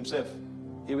good thing in himself,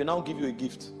 he will now give you a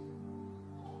gift.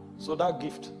 So that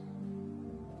gift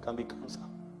can be cancer.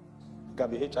 It can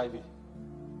be HIV.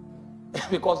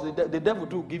 Because the devil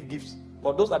do give gifts.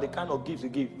 But those are the kind of gifts he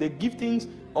gives. The giftings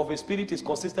of a spirit is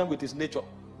consistent with his nature.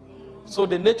 So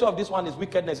the nature of this one is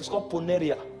wickedness. It's called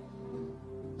poneria.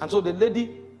 And so the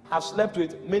lady has slept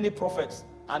with many prophets,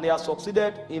 and they have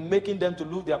succeeded in making them to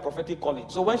lose their prophetic calling.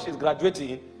 So when she's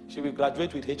graduating, she will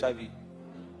graduate with HIV.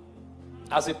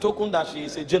 As a token that she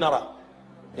is a general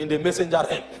in the messenger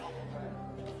realm.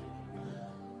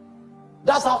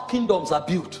 That's how kingdoms are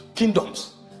built.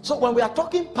 Kingdoms. So when we are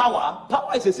talking power,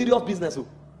 power is a serious business.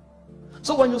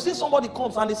 So when you see somebody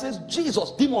comes and he says,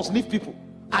 Jesus, demons leave people,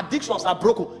 addictions are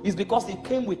broken, it's because he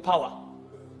came with power.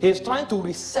 He's trying to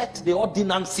reset the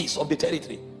ordinances of the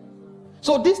territory.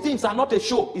 So these things are not a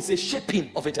show, it's a shaping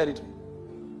of a territory.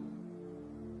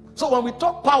 So when we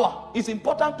talk power, it's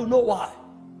important to know why.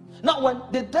 Now, when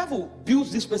the devil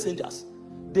builds these messengers,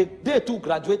 they too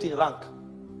graduate in rank.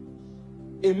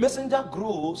 A messenger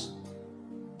grows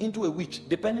into a witch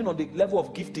depending on the level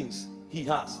of giftings he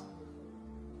has.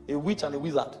 A witch and a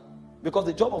wizard. Because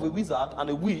the job of a wizard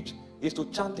and a witch is to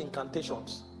chant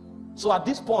incantations. So at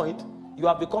this point, you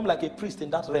have become like a priest in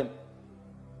that realm.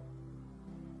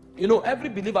 You know, every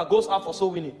believer goes out for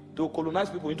soul winning to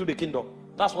colonize people into the kingdom.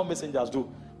 That's what messengers do.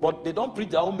 But they don't preach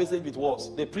their own message with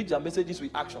words. They preach their messages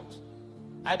with actions.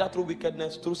 Either through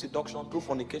wickedness, through seduction, through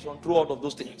fornication, through all of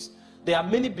those things. There are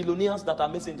many billionaires that are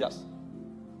messengers.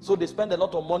 So they spend a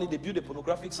lot of money. They build a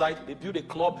pornographic site. They build a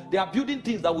club. They are building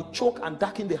things that will choke and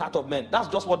darken the heart of men. That's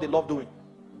just what they love doing.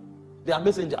 They are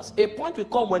messengers. A point will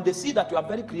come when they see that you are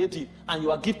very creative and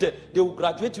you are gifted. They will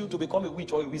graduate you to become a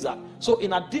witch or a wizard. So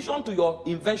in addition to your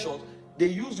inventions, they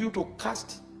use you to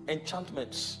cast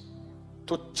enchantments,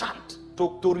 to chant,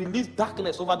 to release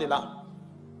darkness over the land.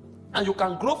 And you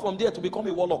can grow from there to become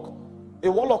a warlock.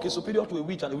 A warlock is superior to a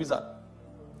witch and a wizard.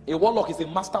 A warlock is a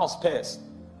master of spells.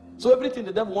 So everything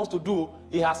the devil wants to do,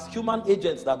 he has human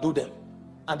agents that do them.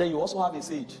 And then you also have a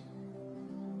sage.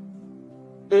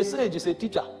 A sage is a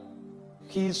teacher.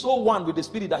 He is so one with the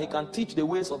spirit that he can teach the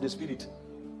ways of the spirit.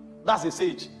 That's a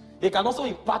sage. He can also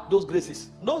impart those graces.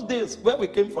 Those days where we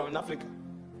came from in Africa,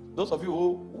 those of you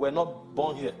who were not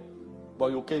born here,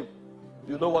 but you came,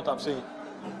 you know what I'm saying.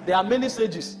 There are many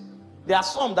sages. There are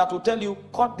some that will tell you,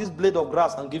 cut this blade of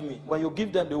grass and give me. When you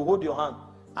give them, they will hold your hand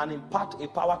and impart a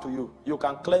power to you. You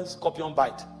can cleanse scorpion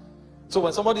bite. So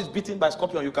when somebody is bitten by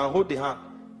scorpion, you can hold the hand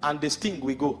and the sting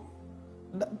will go.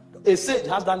 A sage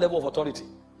has that level of authority.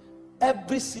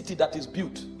 Every city that is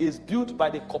built by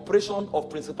the cooperation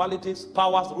of principalities,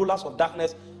 powers, rulers of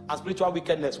darkness, and spiritual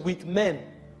wickedness with men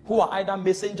who are either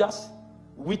messengers,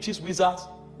 witches, wizards,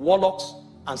 warlocks,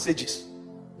 and sages.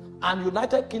 And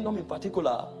United Kingdom in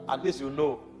particular, at least you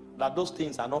know that those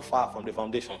things are not far from the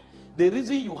foundation. The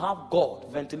reason you have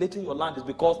God ventilating your land is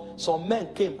because some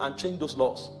men came and changed those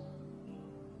laws.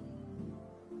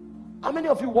 How many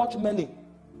of you watch Merlin?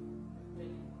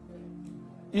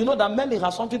 You know that Merlin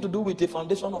has something to do with the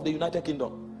foundation of the United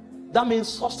Kingdom. That means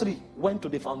sorcery went to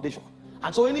the foundation.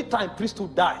 And so anytime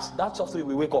priesthood dies, that sorcery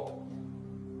will wake up.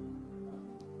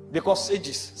 Because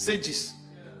sages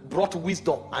brought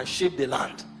wisdom and shaped the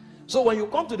land. So when you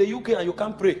come to the UK and you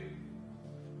can't pray,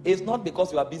 it's not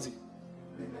because you are busy.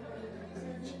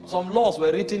 Some laws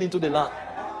were written into the land.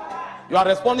 You are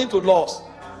responding to laws.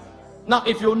 Now,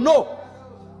 if you know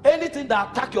anything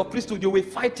that attack your priesthood, you will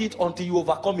fight it until you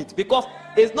overcome it. Because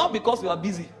it's not because you are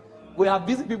busy. We have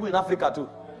busy people in Africa too.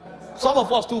 Some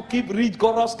of us too keep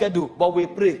rigorous schedule, but we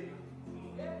pray.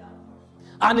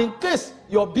 And in case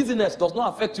your business does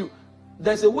not affect you,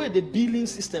 there's a way the billing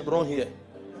system run here.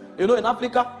 You know, in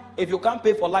Africa, if you can't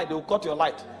pay for light, they will cut your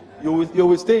light. You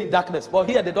will stay in darkness. But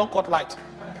here they don't cut light.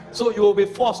 So you will be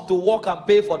forced to work and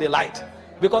pay for the light.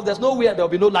 Because there's nowhere there will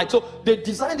be no light. So they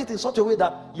designed it in such a way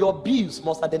that your bills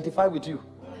must identify with you.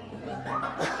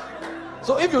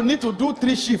 So if you need to do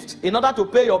 3 shifts in order to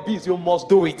pay your bills, you must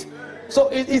do it. So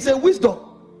it's a wisdom.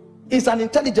 It's an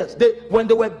intelligence. When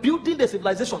they were building the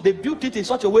civilization, they built it in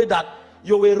such a way that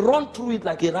you will run through it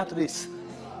like a rat race.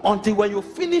 Until when you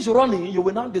finish running, you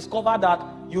will now discover that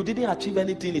you didn't achieve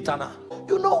anything eternal.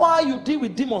 You know why you deal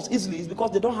with demons easily? It's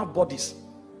because they don't have bodies.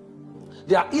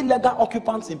 They are illegal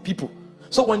occupants in people.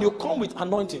 So when you come with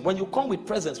anointing, when you come with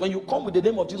presence, when you come with the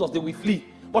name of Jesus, they will flee.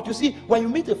 But you see, when you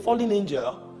meet a fallen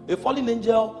angel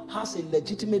has a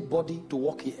legitimate body to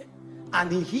walk here.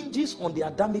 And he hinges on the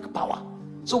Adamic power.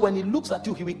 So when he looks at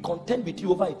you, he will contend with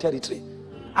you over a territory.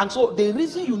 And so the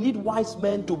reason you need wise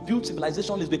men to build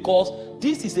civilization is because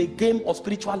this is a game of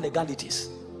spiritual legalities.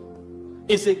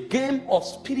 It's a game of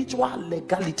spiritual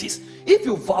legalities. If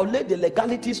you violate the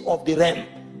legalities of the realm,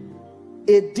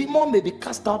 a demon may be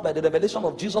cast out by the revelation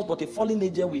of Jesus, but a fallen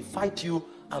angel will fight you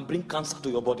and bring cancer to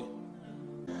your body.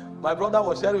 My brother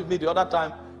was sharing with me the other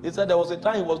time. He said there was a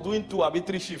time he was doing 2 or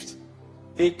 3 shifts.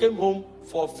 He came home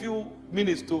for a few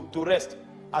minutes to rest.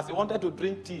 As he wanted to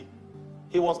drink tea,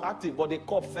 he was active, but the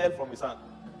cup fell from his hand.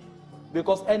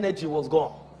 Because energy was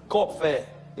gone. Cup fell.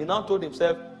 He now told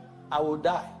himself, I will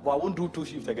die, but I won't do 2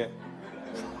 shifts again.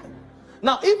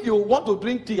 Now, if you want to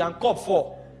drink tea and cup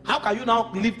fall, how can you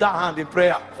now lift that hand in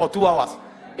prayer for 2 hours?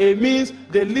 It means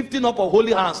the lifting up of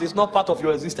holy hands is not part of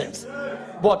your existence.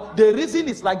 But the reason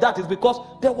it's like that is because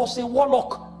there was a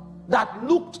warlock that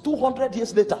looked 200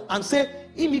 years later and said,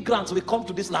 immigrants will come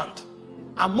to this land.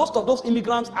 And most of those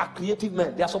immigrants are creative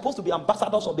men. They are supposed to be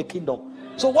ambassadors of the kingdom.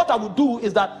 So what I will do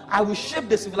is that I will shape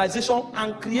the civilization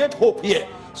and create hope here.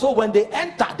 So when they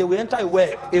enter, they will enter a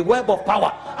web of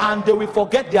power, and they will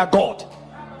forget their God.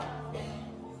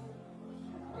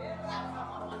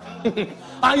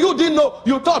 And you didn't know,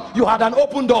 you thought you had an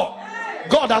open door.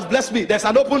 God has blessed me, there's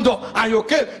an open door, and you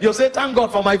came, you say, thank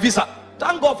God for my visa.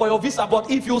 Thank God for your visa.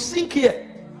 But if you sink here,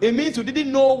 it means you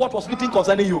didn't know what was written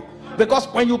concerning you. Because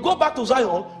when you go back to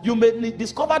Zion, you may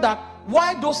discover that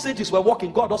while those sages were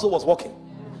walking, God also was walking.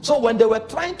 So when they were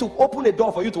trying to open a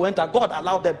door for you to enter, God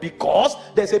allowed them, because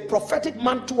there's a prophetic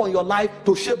mantle on your life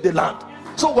to shape the land.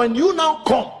 So when you now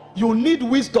come, you need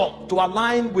wisdom to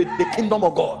align with the kingdom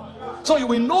of God. So you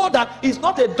will know that it's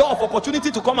not a door of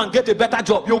opportunity to come and get a better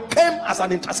job. You came as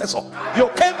an intercessor. You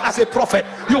came as a prophet.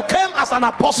 You came as an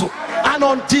apostle. And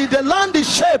until the land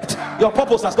is shaped, your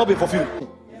purpose has not been fulfilled.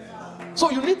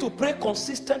 So you need to pray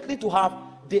consistently to have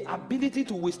the ability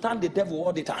to withstand the devil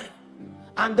all the time.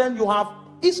 And then you have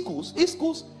ischus.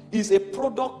 Ischus is a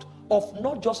product of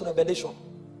not just revelation.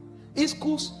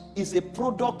 Ischus is a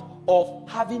product of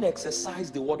having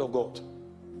exercised the word of God.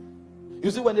 You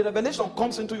see, when the revelation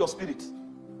comes into your spirit,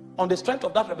 on the strength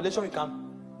of that revelation, you can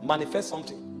manifest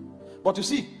something. But you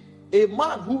see, a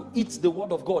man who eats the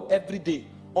word of God every day,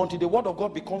 until the word of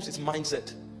God becomes his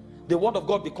mindset, the word of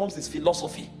God becomes his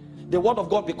philosophy, the word of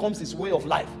God becomes his way of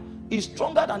life, is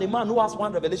stronger than a man who has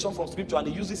one revelation from scripture and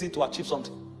he uses it to achieve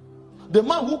something. The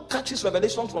man who catches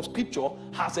revelation from scripture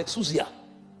has exousia.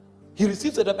 He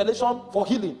receives a revelation for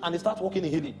healing and he starts walking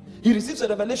in healing. He receives a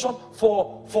revelation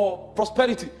for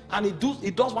prosperity and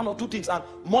he does one or two things and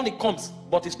money comes,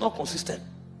 but it's not consistent.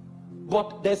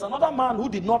 But there's another man who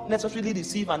did not necessarily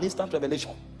receive an instant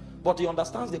revelation, but he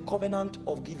understands the covenant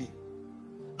of giving.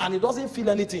 And he doesn't feel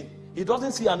anything. He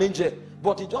doesn't see an angel,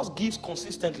 but he just gives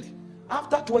consistently.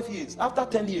 After 12 years, after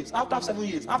 10 years, after 7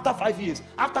 years, after 5 years,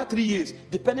 after 3 years,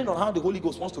 depending on how the Holy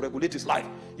Ghost wants to regulate his life,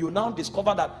 you now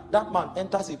discover that that man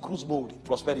enters a cruise mode in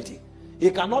prosperity. He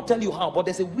cannot tell you how, but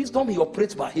there's a wisdom he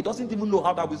operates by. He doesn't even know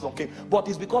how that wisdom came, but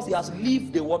it's because he has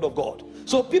lived the word of God.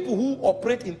 So people who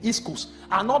operate in ischus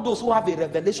are not those who have a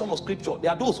revelation of scripture. They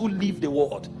are those who live the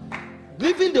word.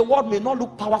 Living the word may not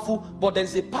look powerful, but there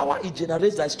is a power it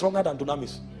generates that is stronger than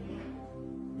dunamis.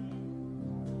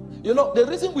 You know, the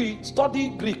reason we study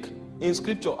Greek in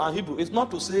scripture and Hebrew is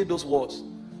not to say those words.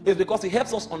 It's because it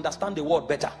helps us understand the word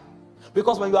better.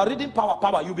 Because when you are reading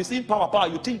power, you'll be seeing power,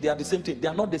 you think they are the same thing. They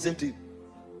are not the same thing.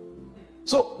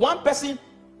 So one person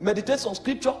meditates on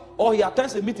scripture, or he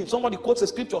attends a meeting, somebody quotes a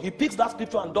scripture, he picks that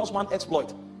scripture and does one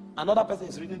exploit. Another person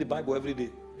is reading the Bible every day,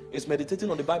 is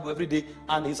meditating on the Bible every day,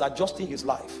 and is adjusting his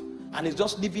life. And he's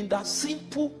just living that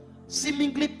simple,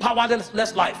 seemingly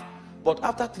powerless life. But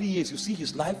after 3 years, you see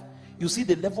his life, you see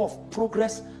the level of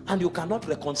progress, and you cannot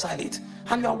reconcile it.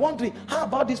 And you are wondering, how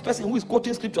about this person who is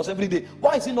quoting scriptures every day?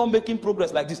 Why is he not making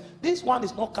progress like this? This one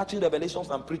is not catching revelations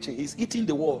and preaching. He's eating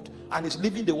the word and he's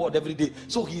living the word every day.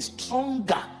 So he's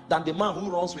stronger than the man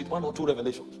who runs with 1 or 2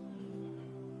 revelations.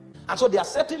 And so there are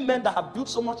certain men that have built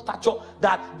so much stature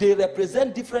that they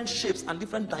represent different shapes and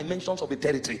different dimensions of a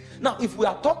territory. Now, if we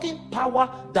are talking power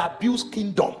that builds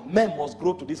kingdom, men must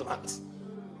grow to these ranks.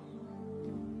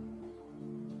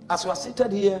 As you are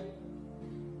seated here,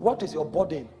 what is your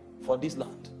burden for this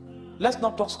land? Let's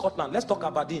not talk Scotland, let's talk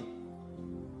Aberdeen.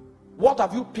 What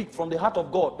have you picked from the heart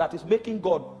of God that is making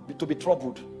God to be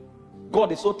troubled?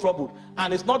 God is so troubled,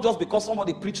 and it's not just because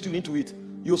somebody preached you into it.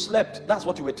 You slept, that's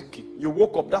what you were thinking. You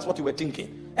woke up, that's what you were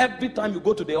thinking. Every time you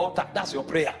go to the altar, that's your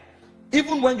prayer.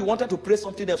 Even when you wanted to pray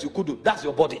something else you could do, that's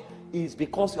your body. It's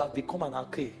because you have become an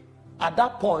archaic. At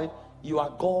that point, you are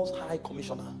God's high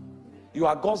commissioner. You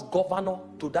are God's governor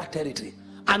to that territory.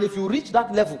 And if you reach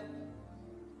that level,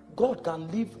 God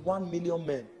can leave 1 million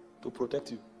men to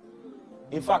protect you.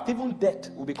 In fact, even death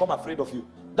will become afraid of you.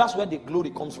 That's where the glory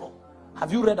comes from.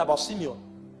 Have you read about Simeon?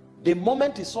 The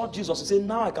moment he saw Jesus, he said,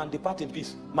 now I can depart in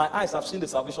peace. My eyes have seen the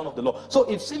salvation of the Lord. So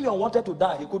if Simeon wanted to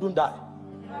die, he couldn't die.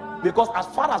 Because as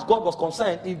far as God was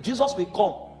concerned, if Jesus will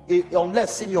come,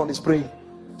 unless Simeon is praying.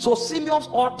 So Simeon's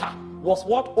altar was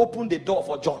what opened the door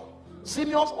for John.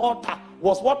 Simeon's altar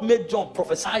was what made John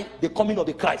prophesy the coming of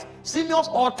the Christ. Simeon's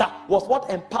altar was what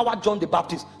empowered John the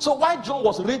Baptist. So while John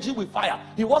was raging with fire,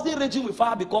 he wasn't raging with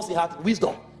fire because he had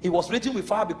wisdom. He was raging with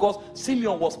fire because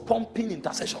Simeon was pumping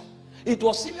intercession. It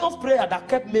was Simeon's prayer that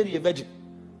kept Mary a virgin.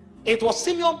 It was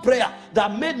Simeon's prayer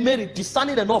that made Mary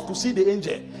discerning enough to see the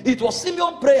angel. It was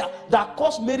Simeon's prayer that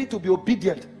caused Mary to be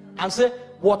obedient and say,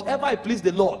 whatever I please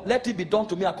the Lord, let it be done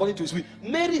to me according to his will.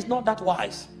 Mary is not that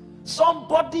wise.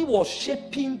 Somebody was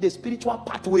shaping the spiritual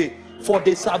pathway for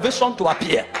the salvation to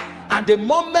appear. And the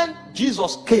moment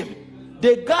Jesus came,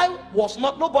 the guy was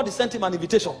not, nobody sent him an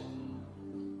invitation.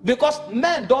 Because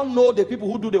men don't know the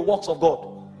people who do the works of God.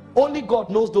 Only God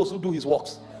knows those who do his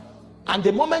works. And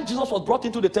the moment Jesus was brought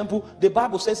into the temple, the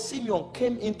Bible says Simeon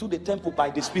came into the temple by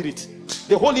the Spirit.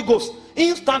 The Holy Ghost,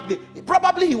 instantly,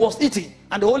 probably he was eating,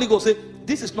 and the Holy Ghost said,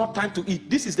 this is not time to eat.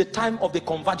 This is the time of the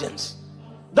convergence.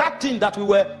 That thing that we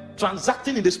were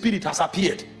transacting in the Spirit has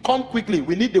appeared. Come quickly.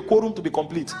 We need the quorum to be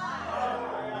complete.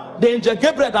 The angel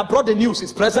Gabriel that brought the news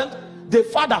is present. The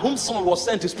Father whom Son was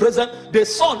sent is present. The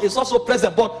Son is also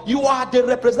present. But you are the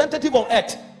representative on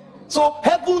earth. So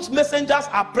heaven's messengers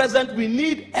are present. We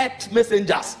need earth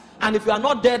messengers. And if you are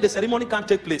not there, the ceremony can't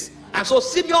take place. And so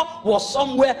Simeon was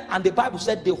somewhere, and the Bible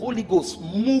said the Holy Ghost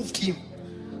moved him.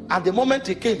 And the moment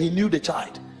he came, he knew the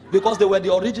child, because they were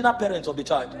the original parents of the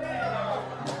child.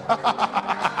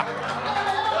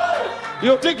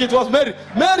 You think it was Mary?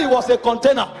 Mary was a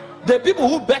container. The people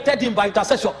who betted him by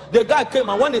intercession, the guy came,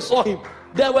 and when they saw him,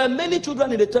 there were many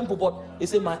children in the temple, but he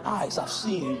said, my eyes have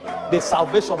seen the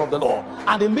salvation of the Lord.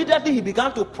 And immediately he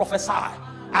began to prophesy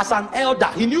as an elder.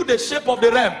 He knew the shape of the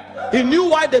realm. He knew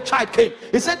why the child came.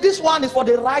 He said, this one is for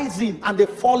the rising and the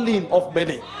falling of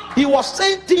many. He was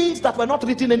saying things that were not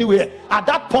written anywhere. At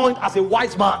that point, as a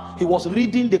wise man, he was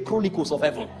reading the chronicles of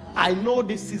heaven. I know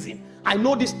this season. I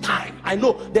know this time. I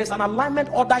know there's an alignment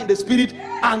order in the Spirit,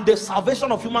 and the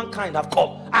salvation of humankind have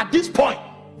come. At this point,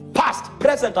 past,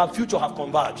 present, and future have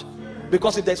converged.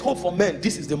 Because if there's hope for men,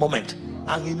 this is the moment.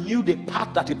 And he knew the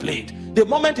part that he played. The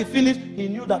moment he finished, he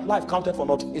knew that life counted for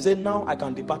nothing. He said, now I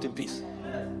can depart in peace.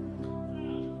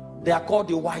 They are called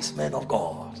the wise men of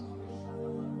God.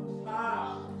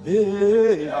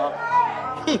 Hey,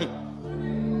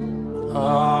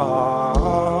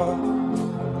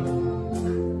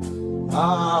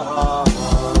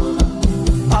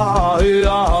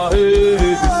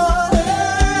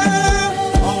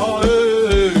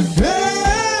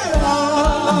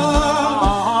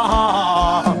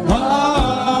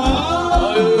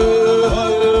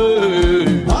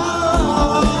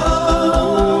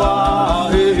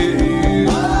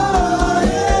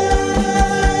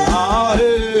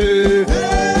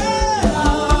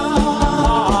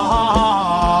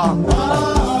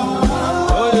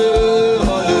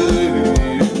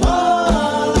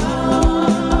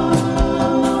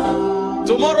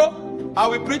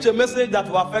 a message that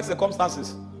will affect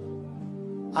circumstances,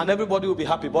 and everybody will be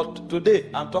happy. But today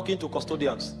I'm talking to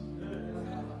custodians.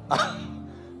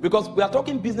 Because we are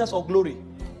talking business of glory.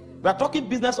 We are talking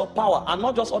business of power, and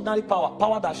not just ordinary power,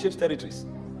 power that shapes territories,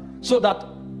 so that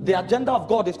the agenda of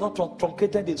God is not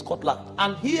truncated in Scotland.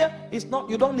 And here it's not,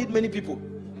 you don't need many people,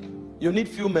 you need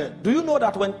few men. Do you know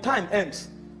that when time ends,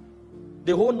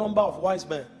 the whole number of wise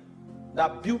men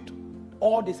that built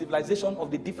all the civilization of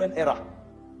the different era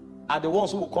are the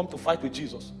ones who will come to fight with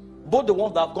Jesus? Both the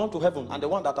ones that have gone to heaven and the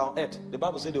ones that are on earth. The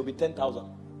Bible says there will be 10,000.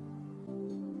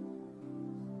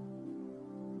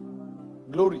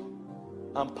 Glory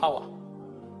and power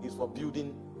is for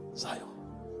building Zion.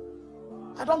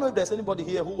 I don't know if there's anybody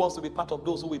here who wants to be part of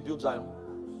those who will build Zion.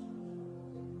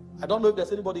 I don't know if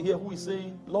there's anybody here who is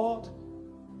saying, Lord,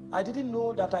 I didn't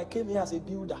know that I came here as a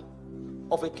builder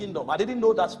of a kingdom. I didn't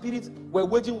know that spirits were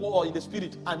waging war in the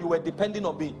spirit and you were depending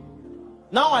on me.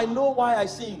 Now I know why I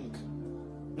sing.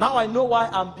 Now I know why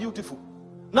I'm beautiful.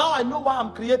 Now I know why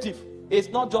I'm creative. It's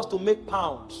not just to make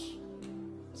pounds.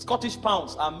 Scottish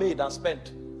pounds are made and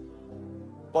spent.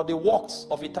 But the works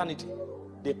of eternity,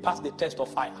 they pass the test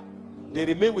of fire. They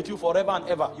remain with you forever and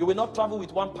ever. You will not travel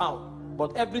with 1 pound.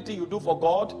 But everything you do for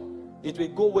God, it will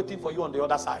go waiting for you on the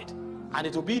other side. And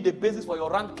it will be the basis for your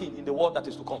ranking in the world that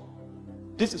is to come.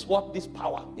 This is what this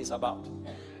power is about.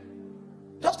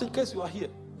 Just in case you are here,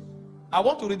 I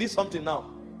want to read something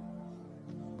now.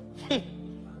 Do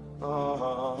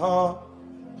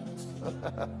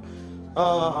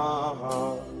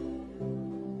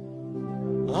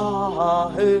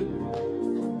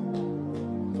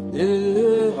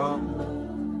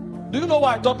you know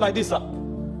why I talk like this, sir?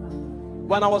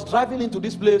 When I was driving into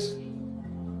this place,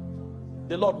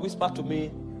 the Lord whispered to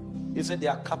me. He said,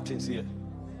 there are captains here.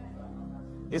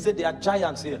 He said, there are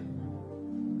giants here.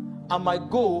 And my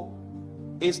goal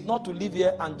is not to live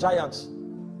here and giants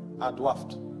are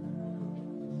dwarfed.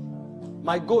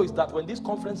 My goal is that when this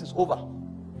conference is over,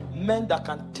 men that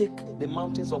can take the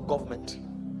mountains of government,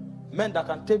 men that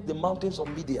can take the mountains of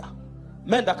media,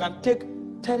 men that can take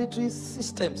territory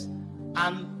systems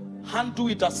and handle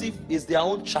it as if it's their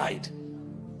own child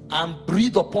and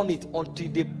breathe upon it until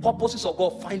the purposes of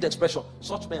God find expression.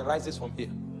 Such men rises from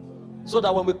here. So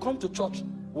that when we come to church,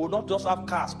 we will not just have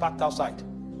cars parked outside.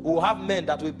 We will have men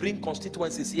that will bring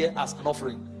constituencies here as an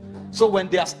offering. So when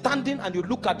they are standing and you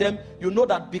look at them, you know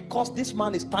that because this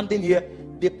man is standing here,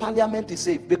 the parliament is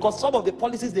safe, because some of the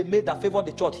policies they made that favor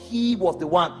the church, he was the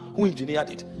one who engineered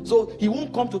it. So he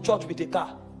won't come to church with a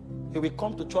car. He will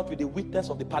come to church with the witness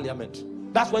of the parliament.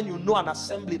 That's when you know an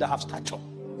assembly that have stature.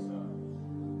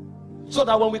 So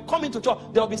that when we come into church,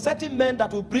 there will be certain men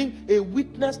that will bring a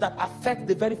witness that affects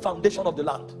the very foundation of the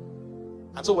land.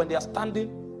 And so when they are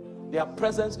standing, their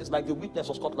presence is like the witness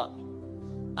of Scotland.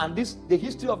 And the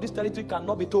history of this territory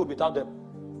cannot be told without them.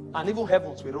 And even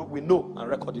heavens we know and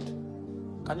record it.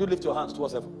 Can you lift your hands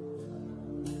towards heaven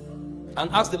and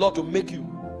ask the Lord to make you?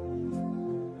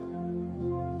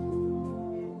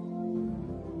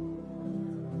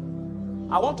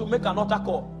 I want to make an altar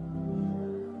call.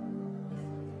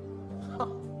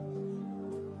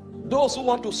 Those who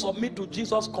want to submit to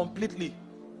Jesus completely,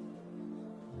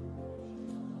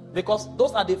 because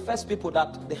those are the first people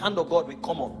that the hand of God will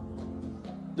come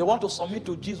on. They want to submit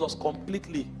to Jesus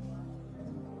completely.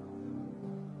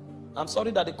 I'm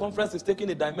sorry that the conference is taking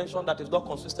a dimension that is not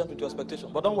consistent with your expectation,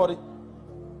 but don't worry.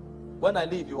 When I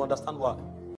leave, you understand why.